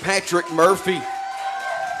 Coach Patrick Murphy.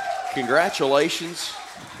 Congratulations.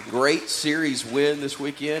 Great series win this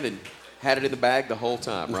weekend and had it in the bag the whole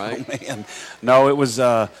time, right? Oh, man. No, it was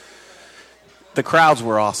the crowds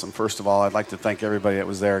were awesome. First of all, I'd like to thank everybody that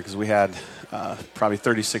was there because we had probably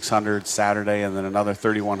 3,600 Saturday and then another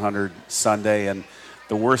 3,100 Sunday. And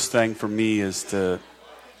the worst thing for me is to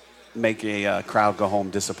make a crowd go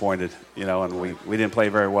home disappointed, and we didn't play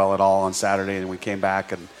very well at all on Saturday, and we came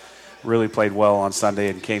back and really played well on Sunday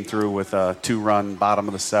and came through with a 2-run bottom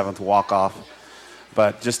of the 7th walk-off.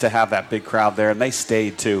 But just to have that big crowd there, and they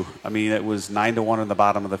stayed too. I mean, it was 9-1 in the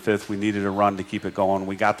bottom of the 5th. We needed a run to keep it going.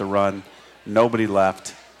 We got the run. Nobody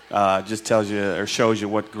left. Just tells you or shows you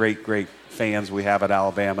what great fans we have at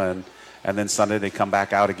Alabama. And then Sunday they come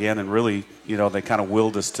back out again and really, they kind of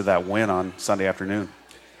willed us to that win on Sunday afternoon.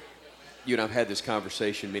 You and I have had this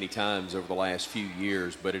conversation many times over the last few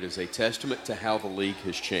years, but it is a testament to how the league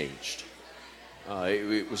has changed.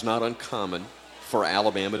 It was not uncommon for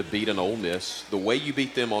Alabama to beat an Ole Miss the way you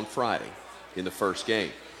beat them on Friday in the first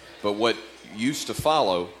game. But what used to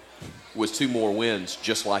follow was 2 more wins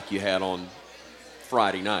just like you had on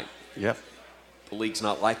Friday night. Yep. The league's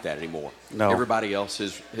not like that anymore. No. Everybody else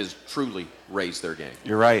has truly raised their game.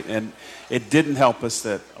 You're right. And it didn't help us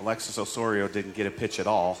that Alexis Osorio didn't get a pitch at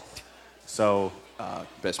all. So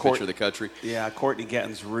best pitcher of the country. Yeah, Courtney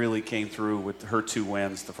Gettins really came through with her 2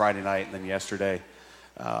 wins, the Friday night and then yesterday.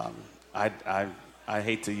 I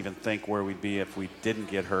hate to even think where we'd be if we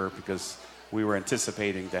didn't get her because we were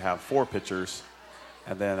anticipating to have 4 pitchers.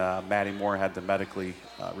 And then Maddie Moore had to medically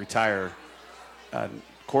retire.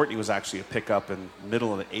 Courtney was actually a pickup in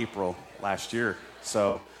middle of April last year.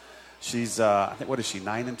 So she's, I think, what is she,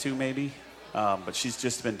 9-2 maybe? But she's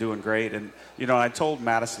just been doing great. And, I told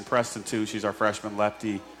Madison Preston, too, she's our freshman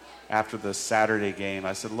lefty, after the Saturday game.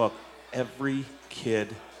 I said, look, every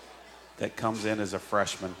kid that comes in as a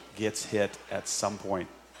freshman gets hit at some point.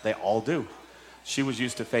 They all do. She was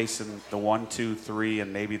used to facing the 1, 2, 3,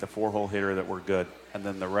 and maybe the 4-hole hitter that were good. And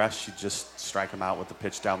then the rest, she'd just strike them out with the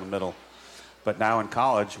pitch down the middle. But now in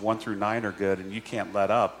college, 1 through 9 are good, and you can't let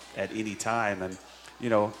up at any time. And,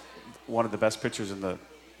 one of the best pitchers in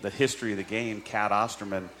the history of the game, Kat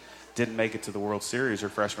Osterman, didn't make it to the World Series her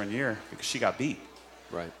freshman year because she got beat.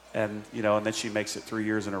 Right. And, and then she makes it 3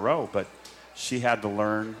 years in a row. But she had to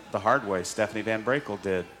learn the hard way. Stephanie Van Brakel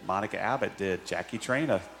did. Monica Abbott did. Jackie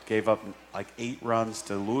Traina gave up like 8 runs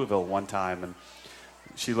to Louisville one time. And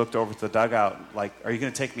she looked over to the dugout like, are you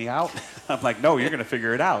going to take me out? I'm like, no, you're going to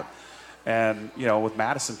figure it out. And, with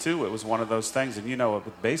Madison, too, it was one of those things. And,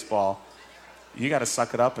 with baseball, you got to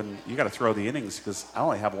suck it up and you got to throw the innings because I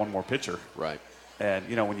only have 1 more pitcher. Right. And,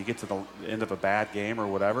 when you get to the end of a bad game or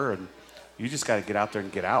whatever, and you just got to get out there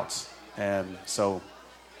and get outs. And so,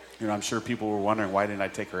 I'm sure people were wondering why didn't I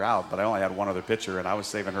take her out, but I only had 1 other pitcher, and I was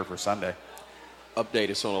saving her for Sunday.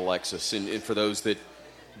 Update us on Alexis. And for those that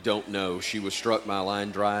don't know, she was struck by a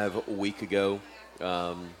line drive a week ago,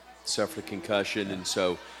 suffered a concussion, and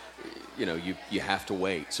so, you have to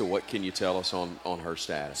wait. So what can you tell us on her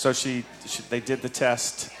status? So they did the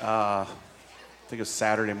test, I think it was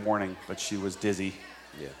Saturday morning, but she was dizzy.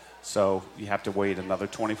 Yeah. So you have to wait another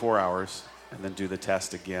 24 hours and then do the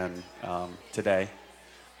test again today.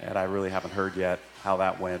 And I really haven't heard yet how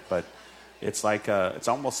that went, but it's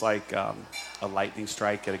almost like a lightning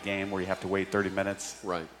strike at a game where you have to wait 30 minutes,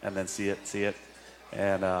 right, and then see it.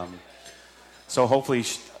 And so hopefully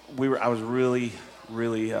I was really,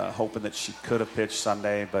 really hoping that she could have pitched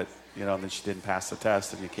Sunday, but, and then she didn't pass the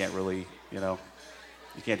test, and you can't really, you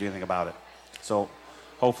can't do anything about it. So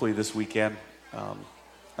hopefully this weekend,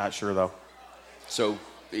 not sure though. So,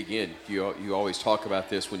 again, you always talk about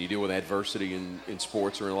this when you deal with adversity in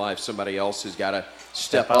sports or in life. Somebody else has got to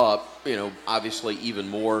step up, obviously even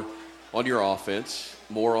more on your offense,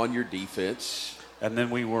 more on your defense. And then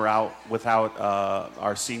we were out without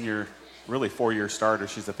our senior, really 4-year starter.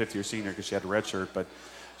 She's a 5th-year senior because she had a red shirt, but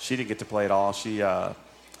she didn't get to play at all. She had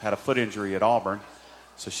a foot injury at Auburn,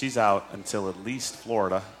 so she's out until at least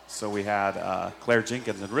Florida. So we had Claire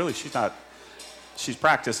Jenkins, and really she's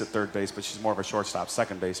practiced at third base, but she's more of a shortstop,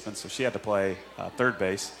 second baseman, so she had to play third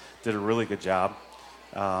base. Did a really good job.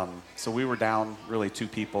 So we were down really 2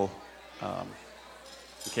 people.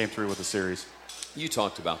 We came through with the series. You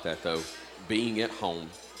talked about that, though, being at home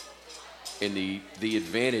and the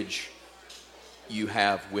advantage you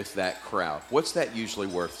have with that crowd. What's that usually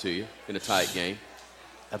worth to you in a tight game?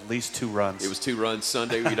 At least 2 runs. It was 2 runs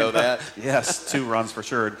Sunday, you know that? Yes, 2 runs for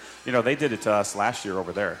sure. They did it to us last year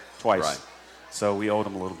over there, twice. Right. So we owed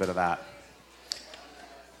them a little bit of that.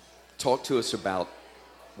 Talk to us about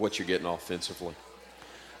what you're getting offensively.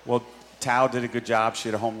 Well, Tao did a good job. She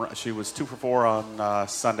had a home run. She was 2 for 4 on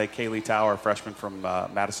Sunday. Kaylee Tao, our freshman from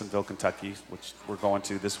Madisonville, Kentucky, which we're going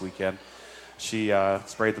to this weekend. She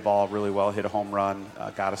sprayed the ball really well, hit a home run,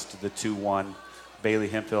 got us to the 2-1. Bailey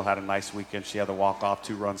Hemphill had a nice weekend. She had the walk-off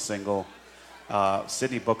 2-run single.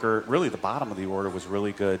 Sydney Booker, really the bottom of the order, was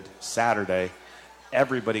really good Saturday.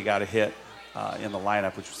 Everybody got a hit in the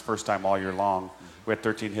lineup, which was the first time all year long. We had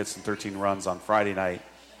 13 hits and 13 runs on Friday night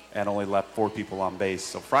and only left 4 people on base.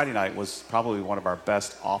 So Friday night was probably one of our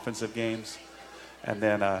best offensive games. And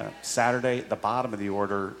then Saturday, the bottom of the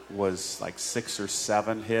order was like 6 or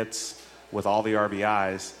 7 hits with all the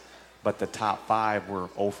RBIs, but the top 5 were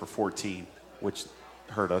 0 for 14, which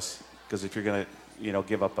hurt us because if you're going to,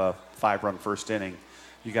 give up a 5-run first inning,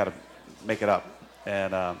 you got to make it up,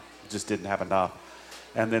 and just didn't have enough.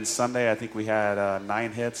 And then Sunday, I think we had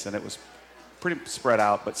 9 hits, and it was pretty spread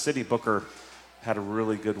out, but Sydney Booker had a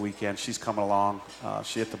really good weekend. She's coming along.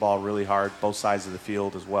 She hit the ball really hard, both sides of the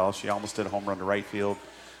field as well. She almost did a home run to right field,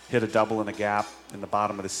 hit a double in the gap in the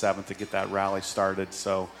bottom of the 7th to get that rally started.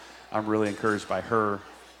 So I'm really encouraged by her,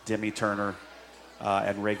 Demi Turner,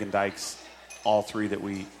 and Reagan Dykes, all 3 that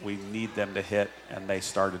we need them to hit, and they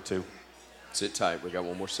started to. Sit tight. We got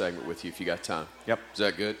one more segment with you if you got time. Yep. Is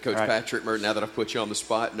that good? Coach right. Patrick Murphy, now that I've put you on the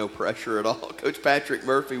spot, no pressure at all. Coach Patrick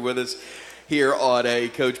Murphy with us here on A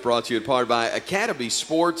Coach, brought to you in part by Academy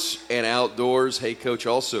Sports and Outdoors. Hey Coach,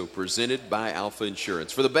 also presented by Alpha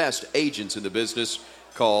Insurance. For the best agents in the business,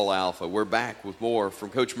 call Alpha. We're back with more from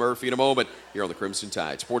Coach Murphy in a moment here on the Crimson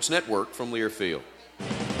Tide Sports Network from Learfield.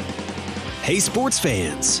 Hey sports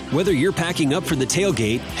fans, whether you're packing up for the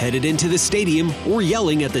tailgate, headed into the stadium, or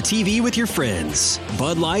yelling at the TV with your friends,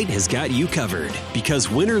 Bud Light has got you covered. Because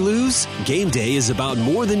win or lose, game day is about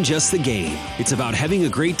more than just the game. It's about having a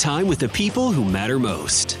great time with the people who matter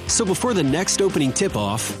most. So before the next opening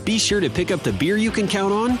tip-off, be sure to pick up the beer you can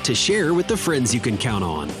count on to share with the friends you can count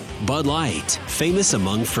on. Bud Light, famous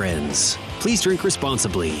among friends. Please drink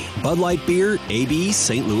responsibly. Bud Light Beer, AB,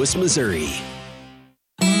 St. Louis, Missouri.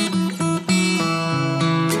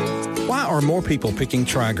 Why are more people picking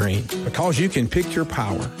Tri-Green? Because you can pick your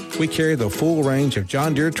power. We carry the full range of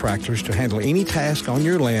John Deere tractors to handle any task on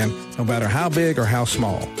your land, no matter how big or how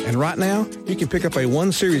small. And right now, you can pick up a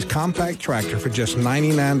 1-Series compact tractor for just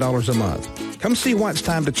 $99 a month. Come see why it's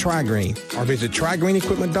time to Tri-Green or visit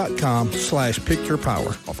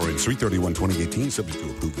TriGreenEquipment.com/pickyourpower. Offer ends 3/31/2018, subject to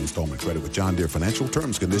approved installment credit with John Deere Financial.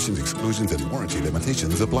 Terms, conditions, exclusions, and warranty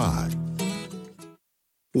limitations apply.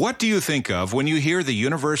 What do you think of when you hear the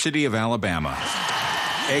University of Alabama?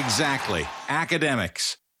 Exactly.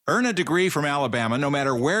 Academics. Earn a degree from Alabama no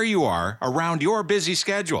matter where you are around your busy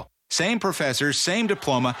schedule. Same professors, same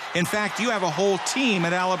diploma. In fact, you have a whole team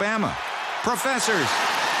at Alabama. Professors,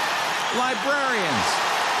 librarians,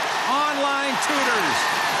 online tutors.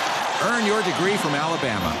 Earn your degree from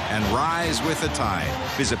Alabama and rise with the tide.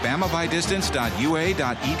 Visit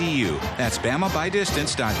bamabydistance.ua.edu. That's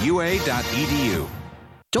bamabydistance.ua.edu.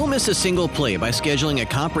 Don't miss a single play by scheduling a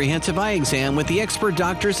comprehensive eye exam with the expert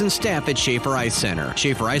doctors and staff at Schaefer Eye Center.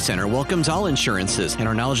 Schaefer Eye Center welcomes all insurances, and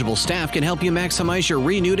our knowledgeable staff can help you maximize your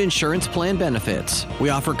renewed insurance plan benefits.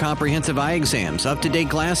 We offer comprehensive eye exams, up-to-date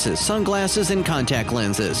glasses, sunglasses, and contact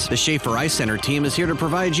lenses. The Schaefer Eye Center team is here to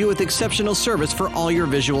provide you with exceptional service for all your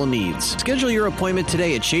visual needs. Schedule your appointment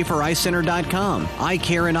today at SchaeferEyeCenter.com. Eye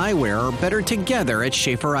care and eyewear are better together at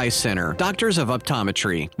Schaefer Eye Center. Doctors of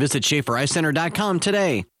Optometry. Visit SchaeferEyeCenter.com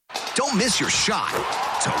today. Don't miss your shot.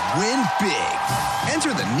 to win big.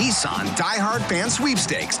 Enter the Nissan Die Hard Fan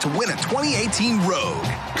Sweepstakes to win a 2018 Rogue,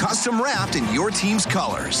 custom wrapped in your team's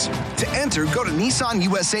colors. To enter, go to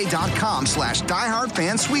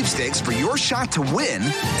nissanUSA.com/diehardfan sweepstakes for your shot to win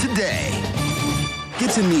today.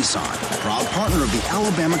 Get to Nissan, proud partner of the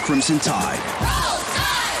Alabama Crimson Tide.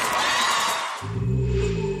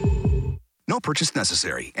 No purchase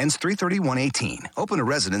necessary. Ends 3/31/18. Open to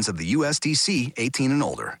residents of the USDC 18 and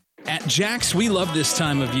older. At Jax, we love this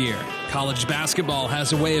time of year. College basketball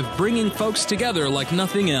has a way of bringing folks together like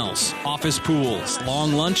nothing else. Office pools,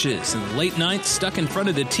 long lunches, and late nights stuck in front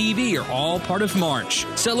of the TV are all part of March.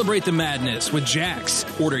 Celebrate the madness with Jax.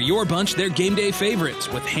 Order your bunch their game day favorites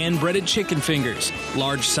with hand-breaded chicken fingers,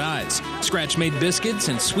 large sides, scratch-made biscuits,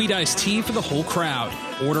 and sweet iced tea for the whole crowd.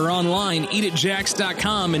 Order online, eat at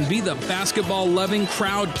Jax.com, and be the basketball-loving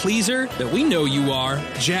crowd pleaser that we know you are.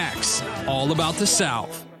 Jax, all about the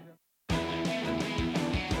South.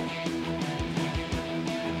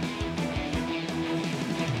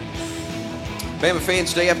 Bama fans,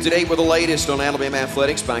 stay up to date with the latest on Alabama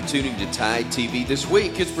athletics by tuning to Tide TV this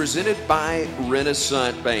week. It's presented by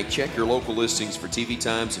Renaissance Bank. Check your local listings for TV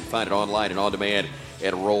times and find it online and on demand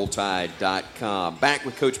at RollTide.com. Back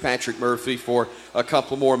with Coach Patrick Murphy for a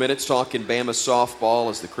couple more minutes talking Bama softball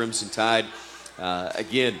as the Crimson Tide,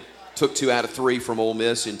 again, took 2 out of 3 from Ole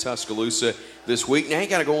Miss in Tuscaloosa this week. Now you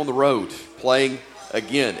got to go on the road playing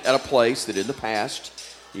again at a place that in the past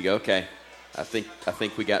you go, okay, I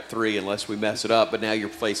think we got 3 unless we mess it up, but now you're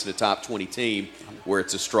facing a top 20 team where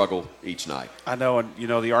it's a struggle each night. I know, and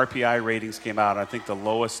the RPI ratings came out, and I think the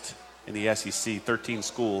lowest in the SEC, 13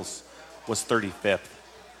 schools, was 35th.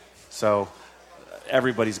 So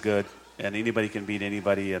everybody's good, and anybody can beat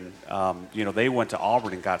anybody. And, they went to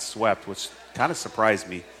Auburn and got swept, which kind of surprised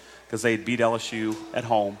me because they beat LSU at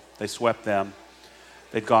home. They swept them.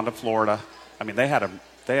 They'd gone to Florida. I mean, they had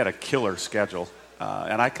a killer schedule.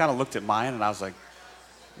 And I kind of looked at mine, and I was like,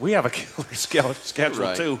 we have a killer schedule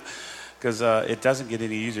right. too, because it doesn't get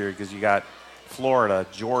any easier because you got Florida,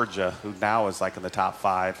 Georgia, who now is like in the top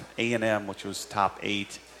 5, A&M, which was top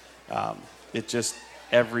 8. It just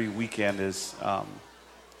every weekend is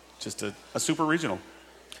just a super regional.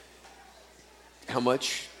 How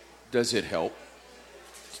much does it help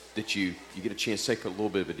that you get a chance to take a little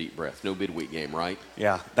bit of a deep breath? No midweek game, right?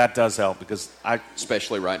 Yeah, that does help because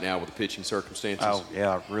especially right now with the pitching circumstances. Oh,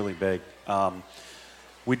 yeah, really big.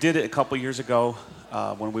 We did it a couple years ago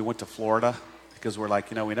when we went to Florida because we're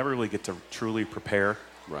like, we never really get to truly prepare.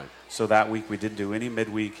 Right. So that week we didn't do any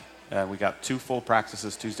midweek. We got 2 full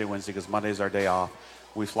practices Tuesday, Wednesday because Monday's our day off.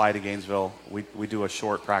 We fly to Gainesville. We do a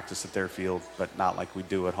short practice at their field, but not like we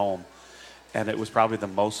do at home. And it was probably the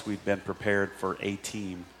most we've been prepared for a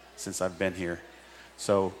team since I've been here.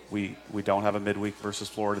 So we don't have a midweek versus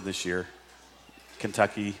Florida this year.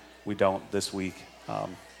 Kentucky, we don't this week. I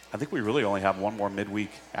think we really only have one more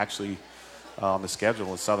midweek actually on the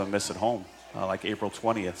schedule with Southern Miss at home, like April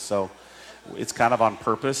 20th. So it's kind of on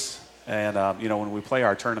purpose. And, when we play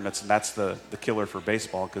our tournaments, and that's the killer for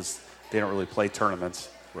baseball because they don't really play tournaments.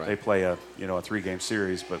 Right. They play a 3-game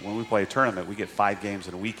series. But when we play a tournament, we get 5 games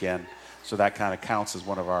in a weekend. So that kind of counts as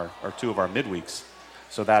one of our 2 of our midweeks.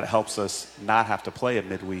 So that helps us not have to play a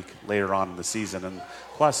midweek later on in the season. And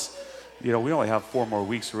plus, we only have 4 more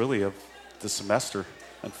weeks really of the semester.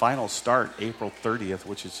 And finals start April 30th,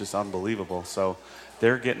 which is just unbelievable. So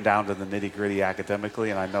they're getting down to the nitty-gritty academically.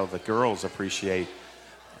 And I know the girls appreciate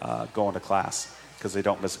going to class because they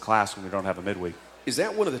don't miss a class when we don't have a midweek. Is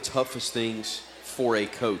that one of the toughest things for a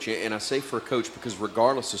coach? And I say for a coach because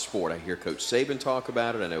regardless of sport, I hear Coach Saban talk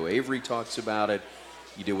about it. I know Avery talks about it.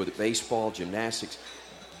 You deal with it, baseball, gymnastics.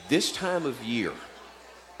 This time of year,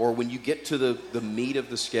 or when you get to the meat of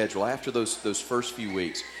the schedule after those first few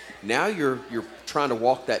weeks, now you're trying to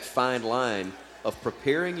walk that fine line of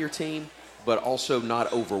preparing your team, but also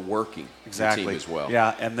not overworking your team as well.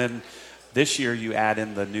 Yeah, and then this year you add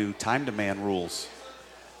in the new time demand rules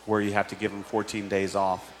where you have to give them 14 days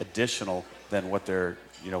off additional than what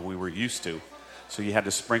we were used to. So you had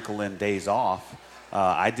to sprinkle in days off.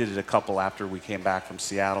 I did it a couple after we came back from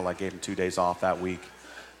Seattle. I gave them 2 days off that week.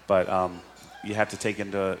 But you have to take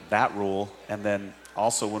into that rule. And then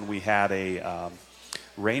also when we had a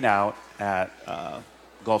rain out at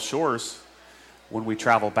Gulf Shores, when we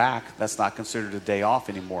travel back, that's not considered a day off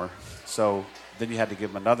anymore. So then you had to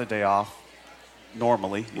give them another day off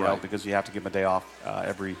normally, you know, because you have to give them a day off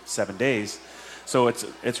every 7 days. So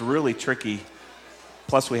it's really tricky.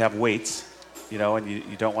 Plus we have weights, and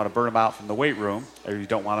you don't want to burn them out from the weight room, or you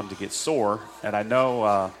don't want them to get sore. And I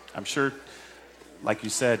know, I'm sure, like you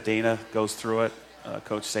said, Dana goes through it.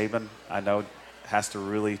 Coach Saban, I know, has to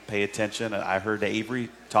really pay attention. I heard Avery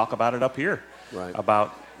talk about it up here,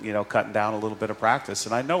 about, cutting down a little bit of practice.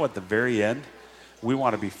 And I know at the very end, we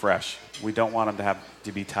want to be fresh. We don't want them to have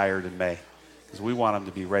to be tired in May, because we want them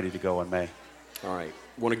to be ready to go in May. All right.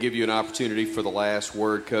 I want to give you an opportunity for the last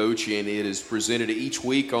word, Coach, and it is presented each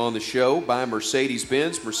week on the show by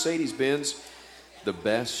Mercedes-Benz. Mercedes-Benz, the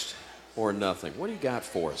best or nothing. What do you got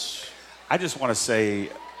for us? I just want to say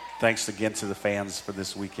thanks again to the fans for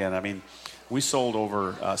this weekend. I mean, we sold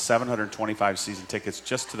over 725 season tickets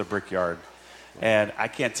just to the Brickyard, and I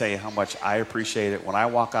can't tell you how much I appreciate it. When I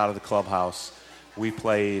walk out of the clubhouse, we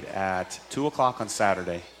played at 2 o'clock on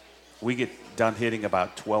Saturday. We get done hitting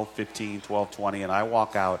about 12:15, 12:20, and I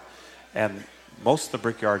walk out, and most of the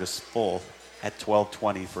Brickyard is full at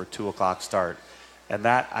 12:20 for a 2 o'clock start. And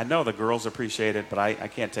that, I know the girls appreciate it, but I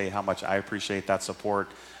can't tell you how much I appreciate that support,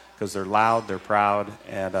 because they're loud, they're proud,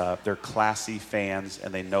 and they're classy fans,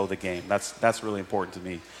 and they know the game. That's really important to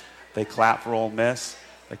me. They clap for Ole Miss,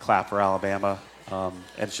 they clap for Alabama, and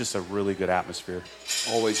it's just a really good atmosphere.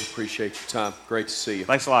 Always appreciate your time. Great to see you.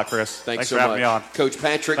 Thanks a lot, Chris. Thanks for so having much. me on. Coach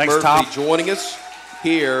Patrick Thanks, Murphy Tom. joining us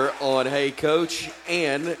here on Hey Coach,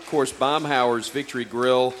 and of course Baumhower's Victory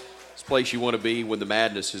Grill. It's a place you want to be when the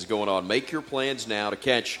madness is going on. Make your plans now to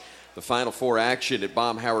catch the Final Four action at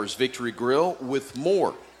Baumhower's Victory Grill with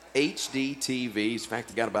more HD TVs. In fact,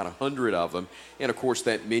 they got about 100 of them. And, of course,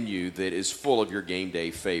 that menu that is full of your game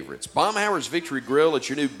day favorites. Baumhower's Victory Grill, it's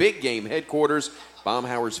your new big game headquarters.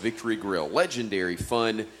 Baumhower's Victory Grill. Legendary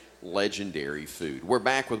fun, legendary food. We're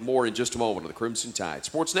back with more in just a moment on the Crimson Tide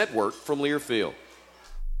Sports Network from Learfield.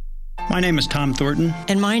 My name is Tom Thornton.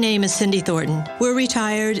 And my name is Cindy Thornton. We're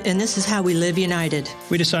retired, and this is how we live united.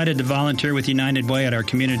 We decided to volunteer with United Way at our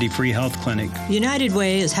community free health clinic. United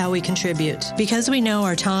Way is how we contribute, because we know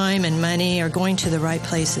our time and money are going to the right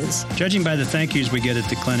places. Judging by the thank yous we get at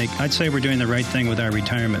the clinic, I'd say we're doing the right thing with our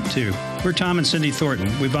retirement, too. We're Tom and Cindy Thornton.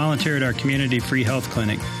 We volunteer at our community free health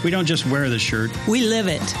clinic. We don't just wear the shirt. We live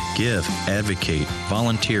it. Give, advocate,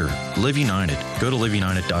 volunteer, live united. Go to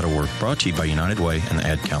liveunited.org. Brought to you by United Way and the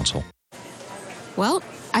Ad Council. Well,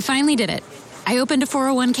 I finally did it. I opened a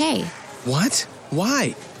 401k. What?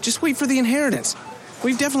 Why? Just wait for the inheritance.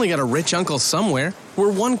 We've definitely got a rich uncle somewhere.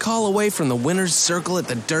 We're one call away from the winner's circle at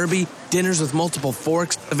the Derby, dinners with multiple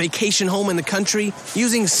forks, a vacation home in the country,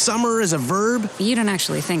 using summer as a verb. You don't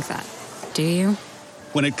actually think that, do you?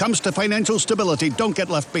 When it comes to financial stability, don't get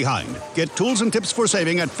left behind. Get tools and tips for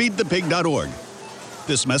saving at feedthepig.org.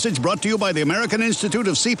 This message brought to you by the American Institute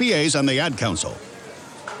of CPAs and the Ad Council.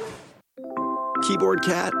 Keyboard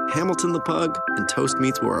Cat, Hamilton the Pug, and Toast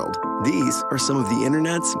Meets World. These are some of the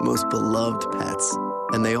internet's most beloved pets.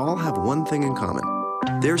 And they all have one thing in common.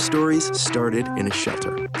 Their stories started in a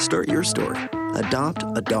shelter. Start your story. Adopt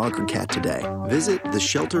a dog or cat today. Visit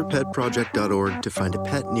theshelterpetproject.org to find a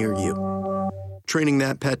pet near you. Training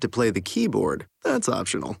that pet to play the keyboard, that's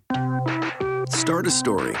optional. Start a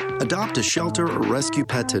story. Adopt a shelter or rescue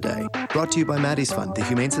pet today. Brought to you by Maddie's Fund, the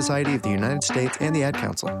Humane Society of the United States, and the Ad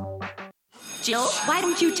Council. Jill, why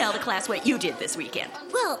don't you tell the class what you did this weekend?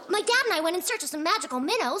 Well, my dad and I went in search of some magical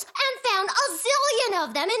minnows and found a zillion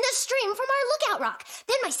of them in the stream from our lookout rock.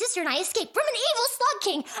 Then my sister and I escaped from an evil slug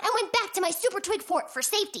king and went back to my super twig fort for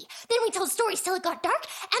safety. Then we told stories till it got dark,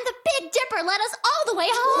 and the Big Dipper led us all the way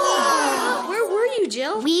home. Where were you,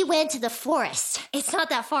 Jill? We went to the forest. It's not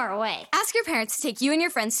that far away. Ask your parents to take you and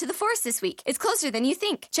your friends to the forest this week. It's closer than you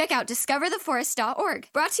think. Check out discovertheforest.org.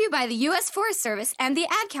 Brought to you by the U.S. Forest Service and the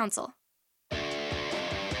Ad Council.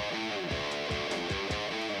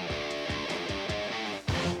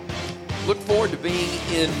 Look forward to being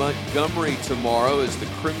in Montgomery tomorrow as the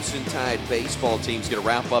Crimson Tide baseball team is going to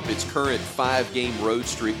wrap up its current 5-game road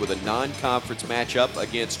streak with a non-conference matchup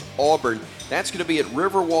against Auburn. That's going to be at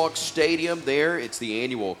Riverwalk Stadium there. It's the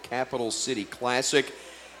annual Capital City Classic.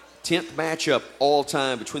 10th matchup all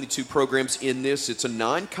time between the two programs in this. It's a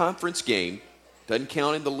non-conference game. Doesn't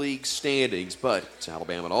count in the league standings, but it's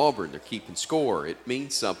Alabama and Auburn. They're keeping score. It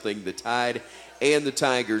means something. The Tide and the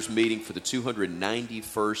Tigers meeting for the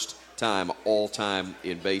 291st time all-time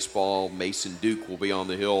in baseball. Mason Duke will be on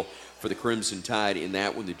the hill for the Crimson Tide in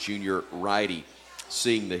that one. The junior righty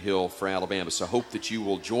seeing the hill for Alabama. So hope that you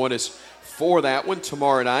will join us for that one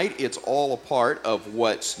tomorrow night. It's all a part of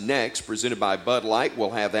what's next, presented by Bud Light. We'll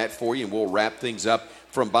have that for you, and we'll wrap things up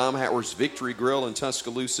from Baumhower's Victory Grill in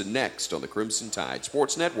Tuscaloosa next on the Crimson Tide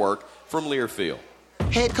Sports Network from Learfield.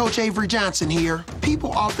 Head Coach Avery Johnson here.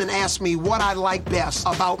 People often ask me what I like best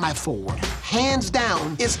about my Ford. Hands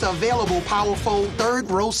down, it's the available Power Fold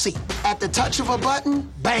third row seat. At the touch of a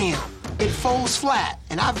button, bam! It folds flat,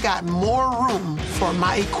 and I've got more room for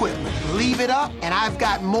my equipment. Leave it up, and I've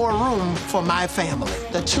got more room for my family.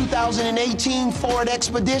 The 2018 Ford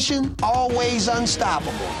Expedition, always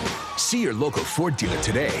unstoppable. See your local Ford dealer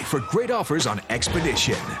today for great offers on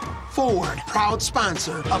Expedition. Ford, proud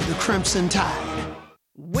sponsor of the Crimson Tide.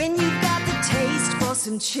 When you've got the taste for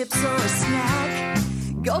some chips or a snack,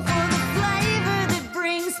 go for the flavor that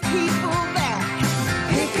brings people back.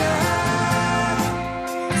 Pick up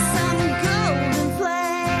some Golden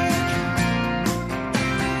Flake.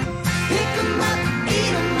 Pick 'em up,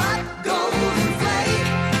 eat 'em up, Golden Flake.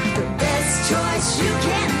 The best choice you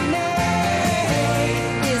can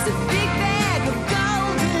make is a big bag of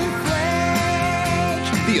Golden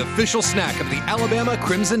Flake. The official snack of the Alabama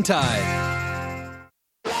Crimson Tide.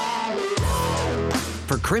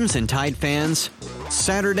 For Crimson Tide fans,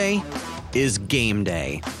 Saturday is game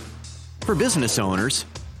day. For business owners,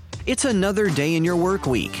 it's another day in your work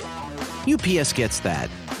week. UPS gets that.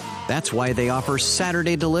 That's why they offer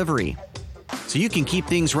Saturday delivery. So you can keep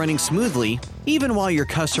things running smoothly even while your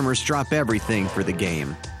customers drop everything for the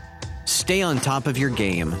game. Stay on top of your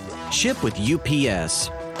game. Ship with UPS,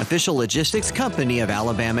 official logistics company of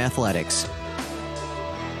Alabama Athletics.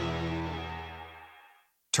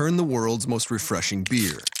 Turn the world's most refreshing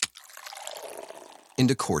beer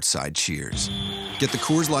into courtside cheers. Get the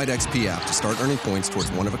Coors Light XP app to start earning points towards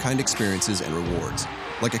one-of-a-kind experiences and rewards,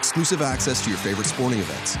 like exclusive access to your favorite sporting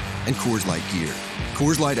events and Coors Light gear.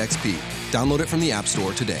 Coors Light XP. Download it from the App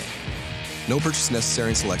Store today. No purchase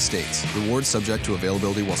necessary in select states. Rewards subject to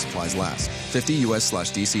availability while supplies last. 50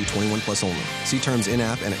 US/DC 21 plus only. See terms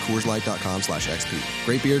in-app and at CoorsLight.com/XP.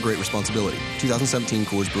 Great beer, great responsibility. 2017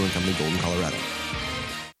 Coors Brewing Company, Golden, Colorado.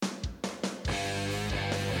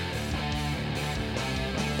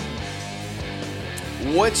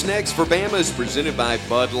 What's next for Bama is presented by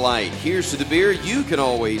Bud Light. Here's to the beer you can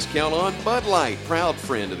always count on. Bud Light, proud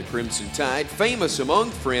friend of the Crimson Tide, famous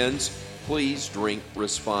among friends. Please drink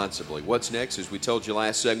responsibly. What's next? As we told you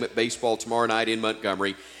last segment, baseball tomorrow night in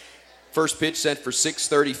Montgomery. First pitch set for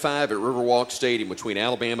 6:35 at Riverwalk Stadium between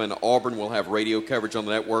Alabama and Auburn. We'll have radio coverage on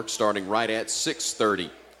the network starting right at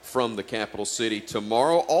 6:30 from the capital city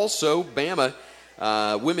tomorrow. Also, Bama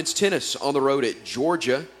women's tennis on the road at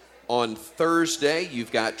Georgia. On Thursday,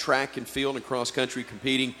 you've got track and field and cross country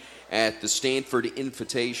competing at the Stanford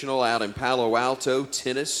Invitational out in Palo Alto.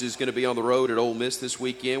 Tennis is going to be on the road at Ole Miss this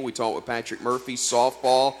weekend. We talked with Patrick Murphy.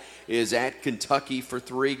 Softball is at Kentucky for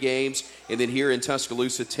 3 games. And then here in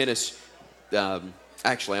Tuscaloosa, tennis at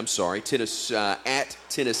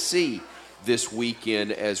Tennessee this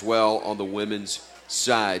weekend as well on the women's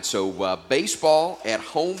side. So baseball at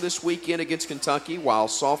home this weekend against Kentucky, while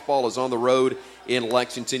softball is on the road in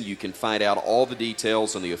Lexington. You can find out all the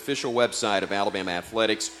details on the official website of Alabama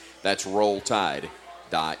Athletics. That's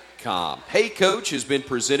rolltide.com. Hey Coach has been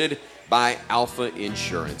presented by Alpha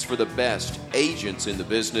Insurance. For the best agents in the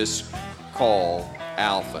business, call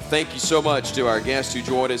Alpha. Thank you so much to our guests who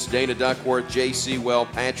joined us, Dana Duckworth, J.C. Well,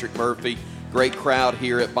 Patrick Murphy. Great crowd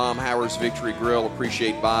here at Baumhower's Victory Grill.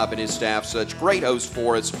 Appreciate Bob and his staff. Such great hosts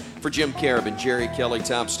for us. For Jim Carabin, Jerry Kelly,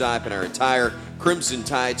 Tom Stipe, and our entire Crimson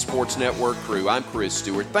Tide Sports Network crew, I'm Chris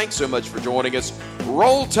Stewart. Thanks so much for joining us.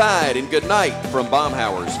 Roll Tide and good night from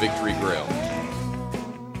Baumhower's Victory Grill.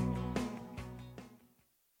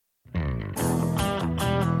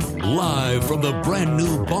 Live from the brand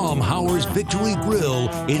new Baumhower's Victory Grill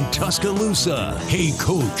in Tuscaloosa. Hey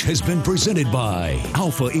Coach has been presented by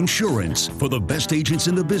Alpha Insurance. For the best agents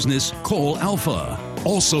in the business, call Alpha.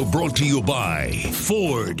 Also brought to you by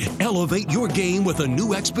Ford. Elevate your game with a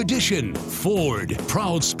new Expedition. Ford,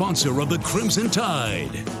 proud sponsor of the Crimson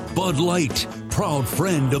Tide. Bud Light, proud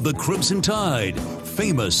friend of the Crimson Tide.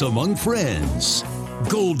 Famous among friends.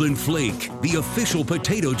 Golden Flake, the official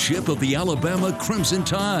potato chip of the Alabama Crimson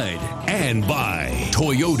Tide. And by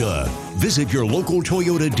Toyota. Visit your local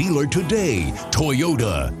Toyota dealer today.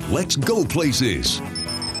 Toyota, let's go places.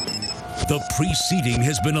 The preceding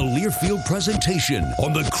has been a Learfield presentation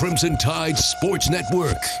on the Crimson Tide Sports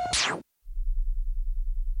Network.